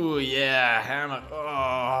 Ooh, yeah, hammer.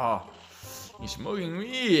 Oh, he's smoking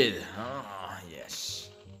weed. Oh, yes.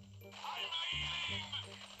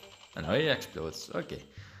 And now he explodes. Okay.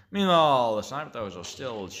 Meanwhile, the sniper towers are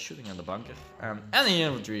still shooting at the bunker, and any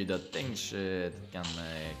infantry that thinks it can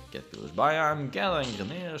get close by, I'm gathering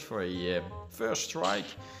grenadiers for a first strike.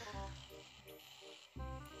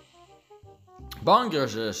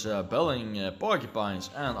 Bonkerz is building porcupines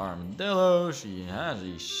and armadillos. He has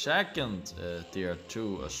a second tier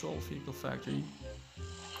 2 assault vehicle factory.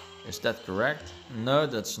 Is that correct? No,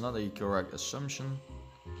 that's not a correct assumption.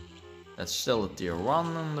 That's still a tier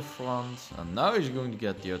 1 on the front, and now he's going to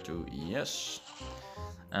get tier 2, yes.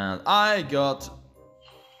 And I got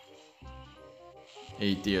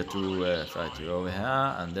a tier 2 factory over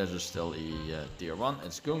here, and this is still a tier 1.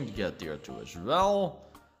 It's going to get tier 2 as well.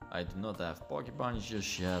 I do not have porcupines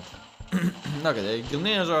just yet. Okay, the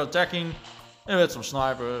grenadiers are attacking with some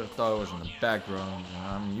sniper towers in the background.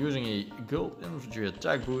 I'm using a gold infantry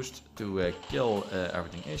attack boost to kill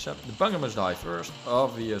everything ASAP. The bunker must die first,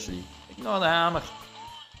 obviously. Ignore the hammer.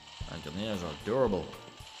 And grenadiers are durable.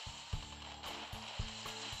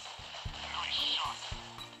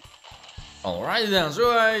 Alright then,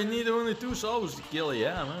 so I need only 2 salvos to kill the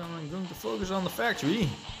hammer. I'm going to focus on the factory.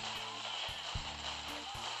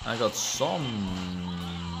 I got some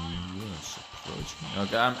units approaching.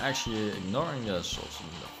 Okay, I'm actually ignoring the assaults.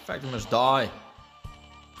 The factory must die.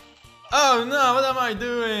 Oh no, what am I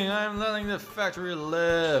doing? I'm letting the factory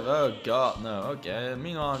live. Oh god, no. Okay,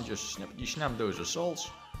 meanwhile I'm just snap those assaults.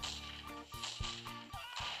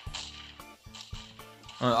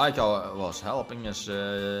 Aika was helping his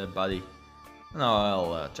buddy. Now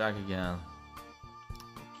I'll attack again.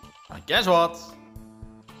 And guess what?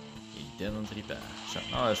 He didn't repair. So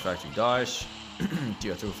now his factory dies.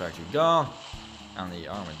 Tier 2 factory gone. And the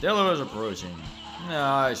armadillo is approaching.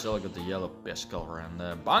 Yeah, I still got the yellow piss cover, and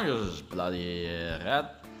Bonkerz is bloody red.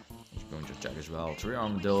 He's going to attack as well. 3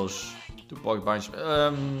 armadillos, 2 porcupines.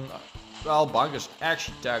 Well, Bonkerz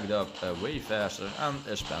actually tagged up way faster and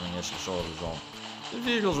is spamming his resources on the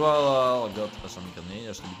vehicles. Well, got some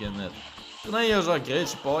grenadiers to begin with. Grenadiers are great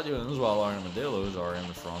support units, while armadillos are in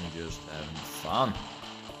the front just having fun.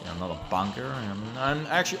 Yeah, not a bunker. I'm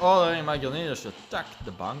actually ordering my grenadiers to attack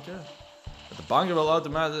the bunker. But the bunker will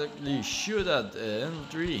automatically shoot at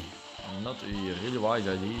infantry. Not a really wise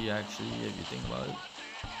idea actually, if you think about it.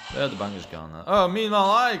 But the bunker's gone now. Oh,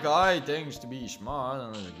 meanwhile, Ikai thinks to be smart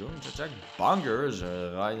and is going to attack Bonkerz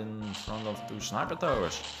right in front of 2 sniper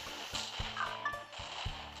towers.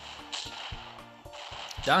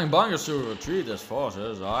 Telling Bonkerz to retreat his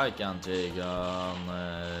forces, I can take on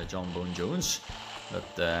John Bones Jones.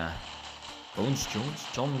 But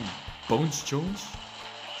John Bones Jones?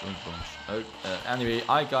 Anyway,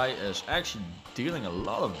 Ikai is actually dealing a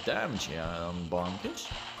lot of damage here on Bonkerz.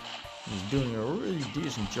 He's doing a really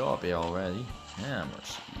decent job here already.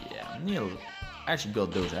 Hammers, yeah, Neil actually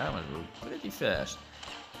got those hammers pretty fast.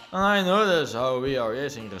 And I notice how we are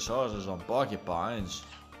wasting resources on porcupines.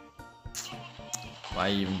 Why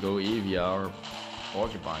even go EVA or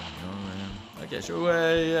porcupine, you know? Okay, so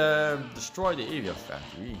I destroy the EVA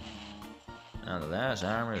factory. And the last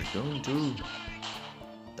hammer is going to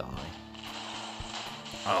die.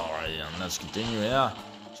 Alright, then let's continue here.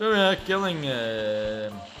 So we are killing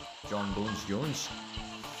John Bones Jones.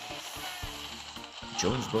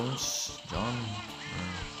 Jones Bones, John.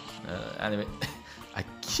 Anyway, I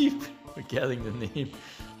keep forgetting the name.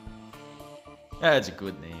 Yeah, it's a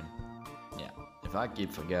good name. Yeah, if I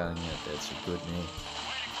keep forgetting it, it's a good name.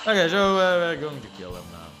 Okay, so we're going to kill him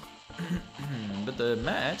now. But the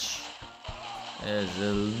match is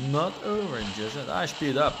not over just yet. I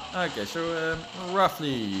speed up. Okay, so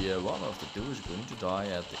roughly one of the two is going to die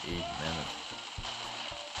at the 8th minute.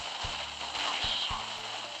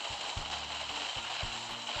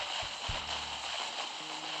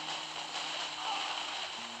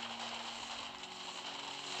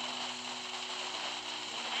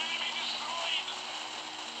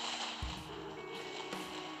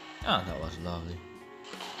 Ah, that was lovely.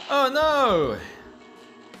 Oh no!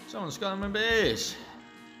 Someone's got my base.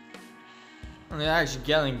 And they're actually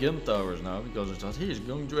getting gun towers now because I thought he's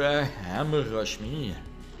going to hammer rush me.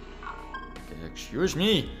 Okay, excuse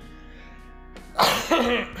me. It's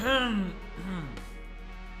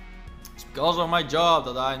because of my job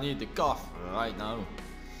that I need the cough right now.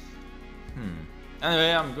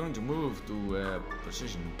 Anyway, I'm going to move to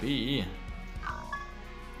position B.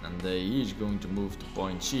 And he's going to move to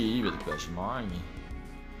point C with a question mark.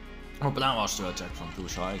 My plan was to attack from two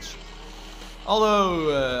sides.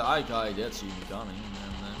 Although I did see me coming,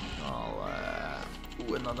 and then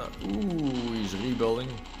ooh, another. Ooh, he's rebuilding.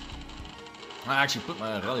 I actually put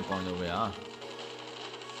my rally point over here.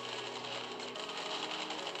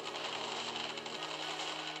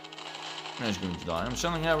 He's going to die. I'm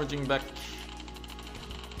sending everything back.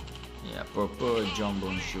 Yeah, poor Jumbo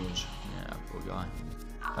Jones. Yeah, poor guy.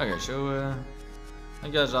 Okay, so I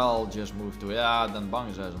guess I'll just move to then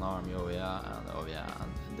Bonkerz has an army over here,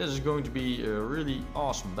 and this is going to be a really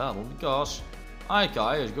awesome battle because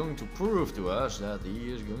Ikai is going to prove to us that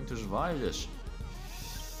he is going to survive this.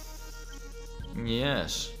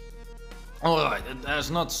 Yes. Alright, it has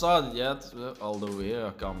not started yet, although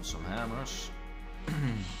here come some hammers.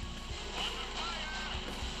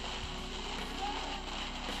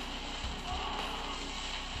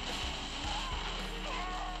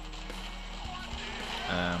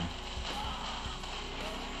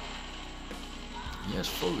 Yes,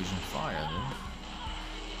 focus on fire, dude.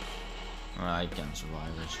 I can't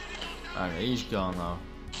survive this. Okay, he's gone now.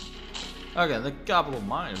 Okay, the couple of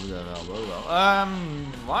mines with that elbow. Well,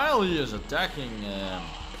 while he is attacking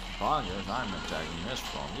Bonkerz, I'm attacking this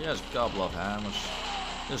front. He has a couple of hammers.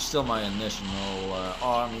 There's still my initial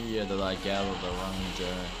army that I gathered around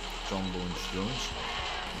Trombone Jones.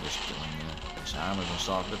 Just killing his hammers and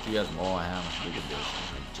stuff, but he has more hammers. Look at this,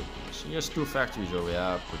 it's ridiculous. He has two factories over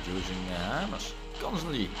here producing hammers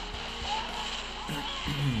constantly.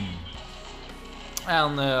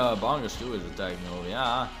 And Bonkerz too is attacking over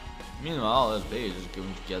here. Meanwhile, his base is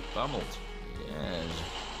going to get pummeled. Yes.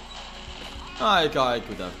 I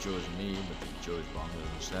could have chosen me, but he chose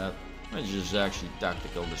Bonkerz instead. Which is actually a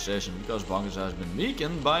tactical decision because Bonkerz has been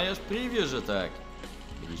weakened by his previous attack.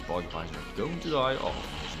 These porcupines are going to die off of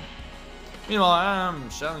me. Meanwhile, I am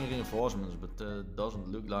selling reinforcements, but it doesn't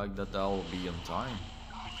look like that they'll be in time.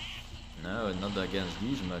 No, not against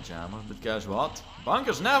these much hammers, but guess what?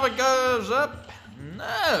 Bonkerz never goes up!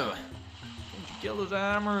 No! Don't you kill those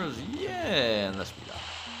hammers? Yeah, and let's be done.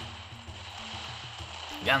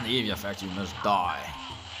 Again, the EVA factory must die.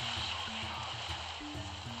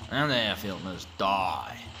 And the airfield must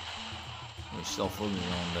die. We're still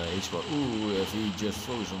focusing on the H squad. Ooh, if he just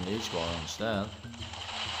focused on the H squad instead.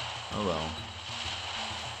 Oh well.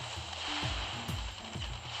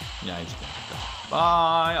 Yeah, he's gonna die.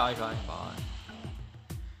 Bye, Ikai, bye.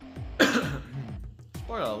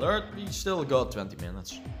 Spoiler alert, we still got 20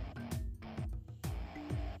 minutes.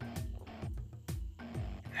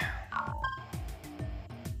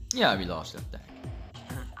 Yeah, we lost that tank.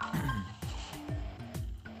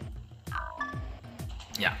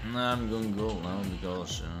 Yeah, I'm going gold now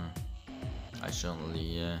because I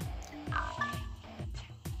suddenly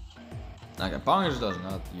like Bonkerz does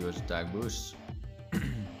not use attack boosts.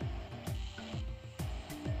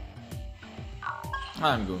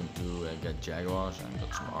 I'm going to get Jaguars and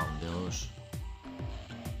got some armadillos.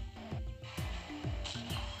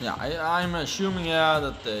 Yeah, I'm assuming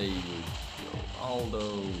that they would go,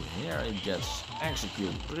 although here it gets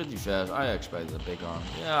executed pretty fast. I expected a big army.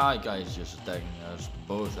 Yeah, Ikai is just attacking us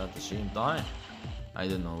both at the same time. I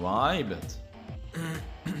don't know why, but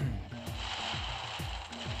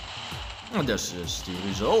this is the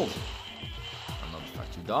result. Another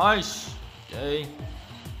factory dies. Okay.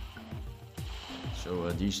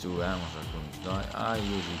 So these two hammers are going to die. I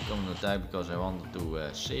usually come and attack because I wanted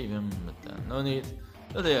to save him, but no need.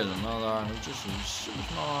 But there's another army, just a super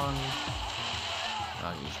small army.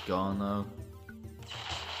 Ah, he's gone now.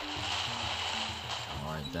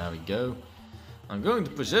 There we go. I'm going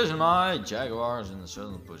to position my Jaguars in a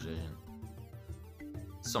certain position.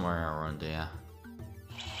 Somewhere around there.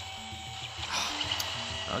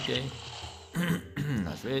 Okay.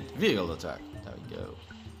 Let's wait. Vehicle attack. There we go.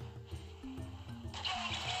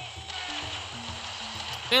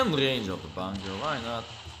 In range of the bunker, why not?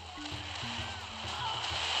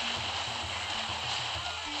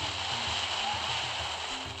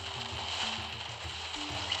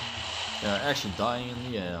 They're actually dying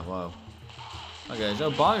in the air, wow. Okay,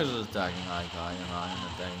 so Bonkerz is attacking Ikai and I am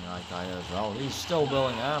attacking Ikai as well. He's still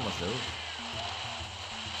building armor though.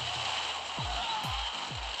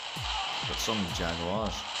 But some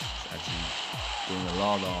Jaguars is actually doing a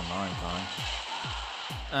lot on Ikai.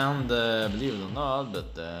 And believe it or not,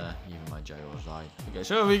 but even my Jaguars died. Okay,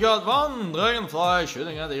 so we got one dragonfly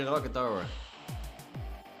shooting at the rocket tower.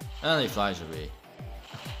 And he flies away.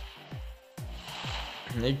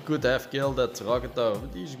 He could have killed that rocket tower,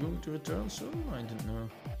 but he's going to return soon, I don't know.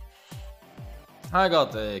 I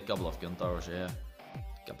got a couple of gun towers here.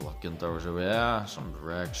 A couple of gun towers over here, some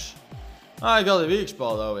wrecks. I got a weak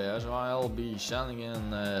spot over here, so I'll be sending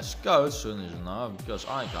in scouts soon as enough, because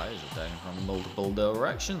Ikai is attacking from multiple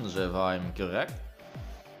directions, if I'm correct.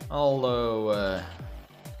 Although,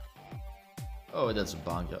 oh, that's a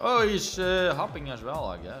bunker. Oh, he's hopping as well,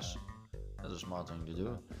 I guess. That's a smart thing to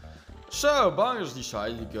do. So, Bonkerz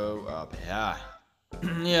decided to go up here.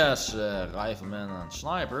 Yes, riflemen and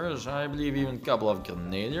snipers, I believe even a couple of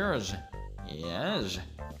grenadiers. Yes.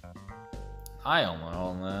 I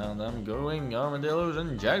on them going armadillos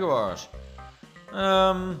and jaguars.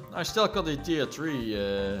 I still got a tier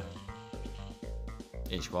 3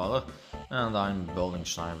 H-squatter, and I'm building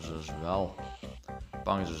snipers as well.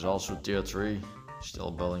 Bonkerz is also tier 3,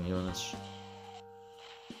 still building units.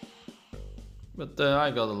 But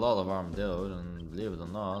I got a lot of armadillos, and believe it or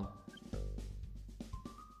not,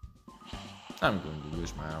 I'm going to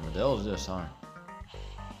use my armadillos this time.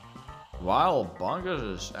 While Bonkerz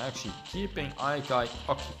is actually keeping Ikai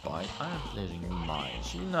occupied, I'm placing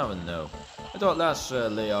mines. You never know. I thought let's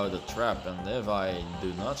lay out a trap, and if I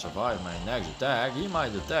do not survive my next attack, he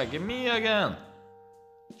might attack me again.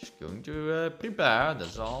 Just going to prepare,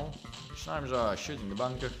 that's all. Snipers are shooting the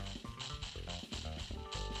bunker.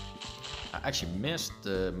 I actually missed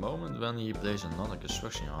the moment when he placed another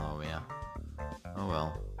construction on over here. Oh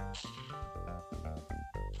well.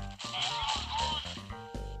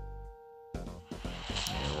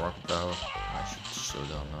 Yeah, rocket tower. I should slow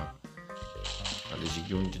down now. What is he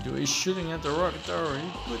going to do? He's shooting at the rocket tower.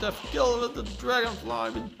 He could have killed with the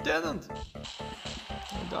dragonfly, but didn't.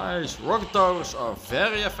 Guys, rocket towers are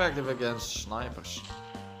very effective against snipers.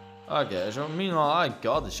 Okay, so meanwhile I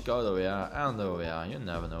got the scout over here and over here. You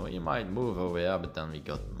never know, he might move over here, but then we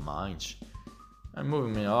got mines. I'm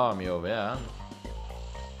moving my army over here and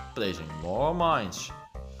placing more mines.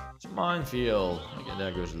 It's a minefield. Okay,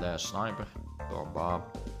 there goes the last sniper. Poor Bob.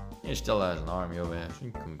 He still has an army over here, so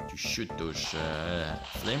he's going to shoot those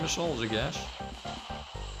flame assaults, I guess.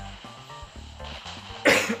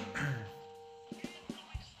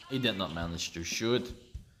 He did not manage to shoot.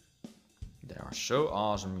 They are so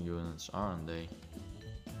awesome units, aren't they?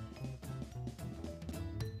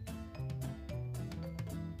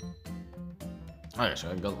 Okay,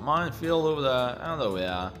 so I got minefield over there and over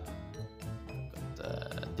here.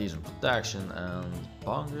 Got decent protection, and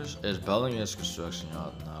Bonkerz is building his construction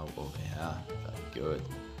yard now over here. Very good.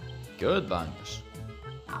 Good, Bonkerz.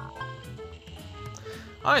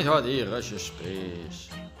 I thought he rushes space.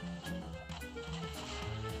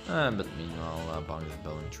 But meanwhile, Bonkerz is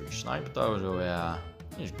building 3 sniper towers over here.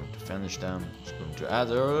 He's going to finish them. He's going to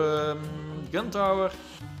add a gun tower.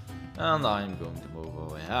 And I'm going to move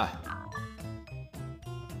over here.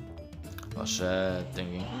 I was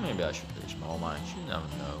thinking, maybe I should place more mines. You never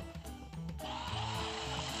know.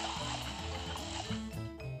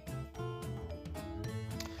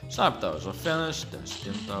 Sniper towers are finished. There's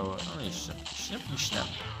gun tower. And he's simply snap.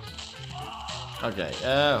 Okay,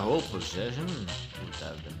 hold position. Would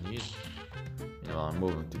have been needed. You know, I'm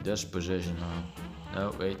moving to this position now.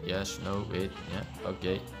 No, wait, yes, no, wait, yeah,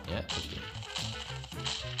 okay, yeah, okay.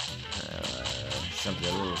 Simply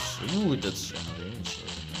a little. Ooh, that's in range.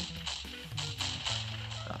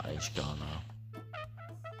 Ah, he's gone now.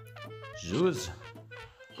 Zoos.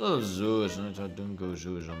 Little zoos, and I thought don't go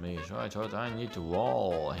zoos on me, so I thought I need to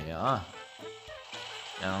wall here.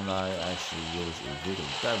 And I actually use a bit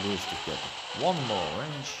of that boost to get one more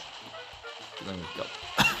range. Killing a couple.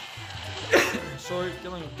 Sorry,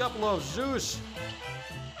 killing a couple of zoos.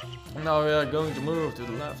 And now we are going to move to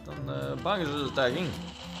the left, and Bonkerz is attacking.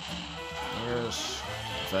 Here's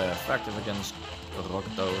very effective against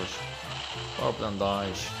rocket towers. Power plant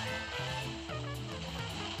dies.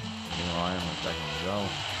 I'm attacking as well.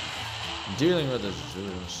 I'm dealing with this zoo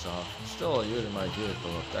and stuff. Still using my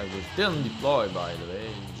vehicle attack, which didn't deploy by the way.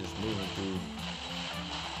 Just moving to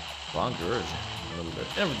Bonkerz a little bit.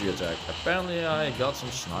 Infantry attack. Apparently I got some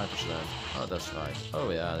snipers left. Oh, that's right. Oh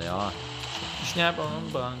yeah, they are. Snap on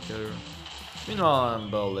Bonkerz. Meanwhile, I'm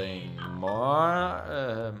building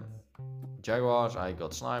more Jaguars. I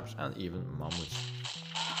got snipers and even mammoths.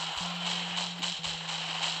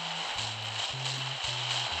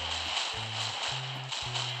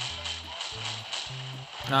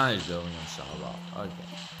 He's building himself up. Okay.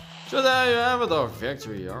 So there you have it, our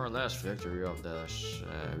victory, our last victory of this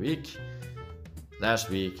week. Last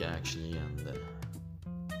week actually, and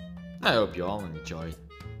I hope you all enjoyed.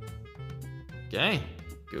 Okay,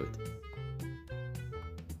 good.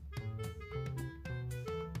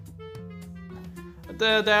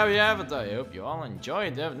 But there we have it, I hope you all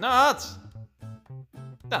enjoyed. If not,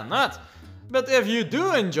 then not. But if you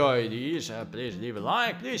do enjoy these, please leave a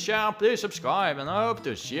like, please share, please subscribe, and I hope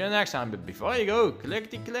to see you next time. But before you go,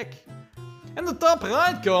 click. In the top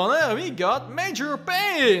right corner, we got Major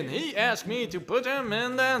Payne. He asked me to put him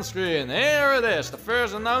in the end screen. Here it is, the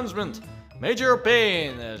first announcement. Major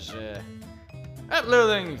Payne is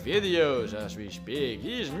uploading videos as we speak.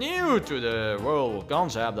 He's new to the whole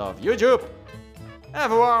concept of YouTube.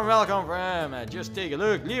 Have a warm welcome for him. Just take a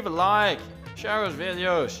look, leave a like. Share his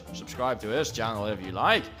videos, subscribe to his channel if you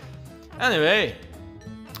like. Anyway,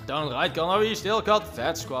 down the right corner we still got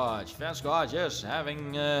Fatsquatch. Fatsquatch is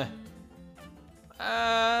having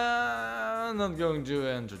not going to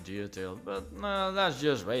into detail, but let's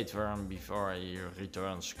just wait for him before he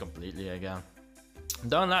returns completely again.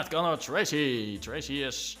 Down that corner Tracie. Tracie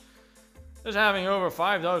is having over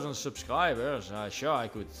 5,000 subscribers. Sure I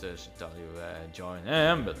could tell you join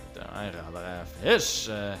him, but I'd rather have his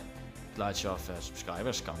lots of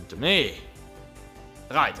subscribers come to me.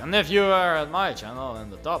 Right, and if you are at my channel in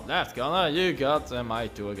the top left corner, you got my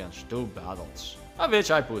 2 against 2 battles, of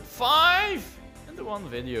which I put 5 into one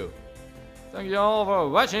video. Thank you all for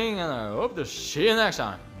watching, and I hope to see you next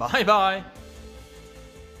time. Bye bye.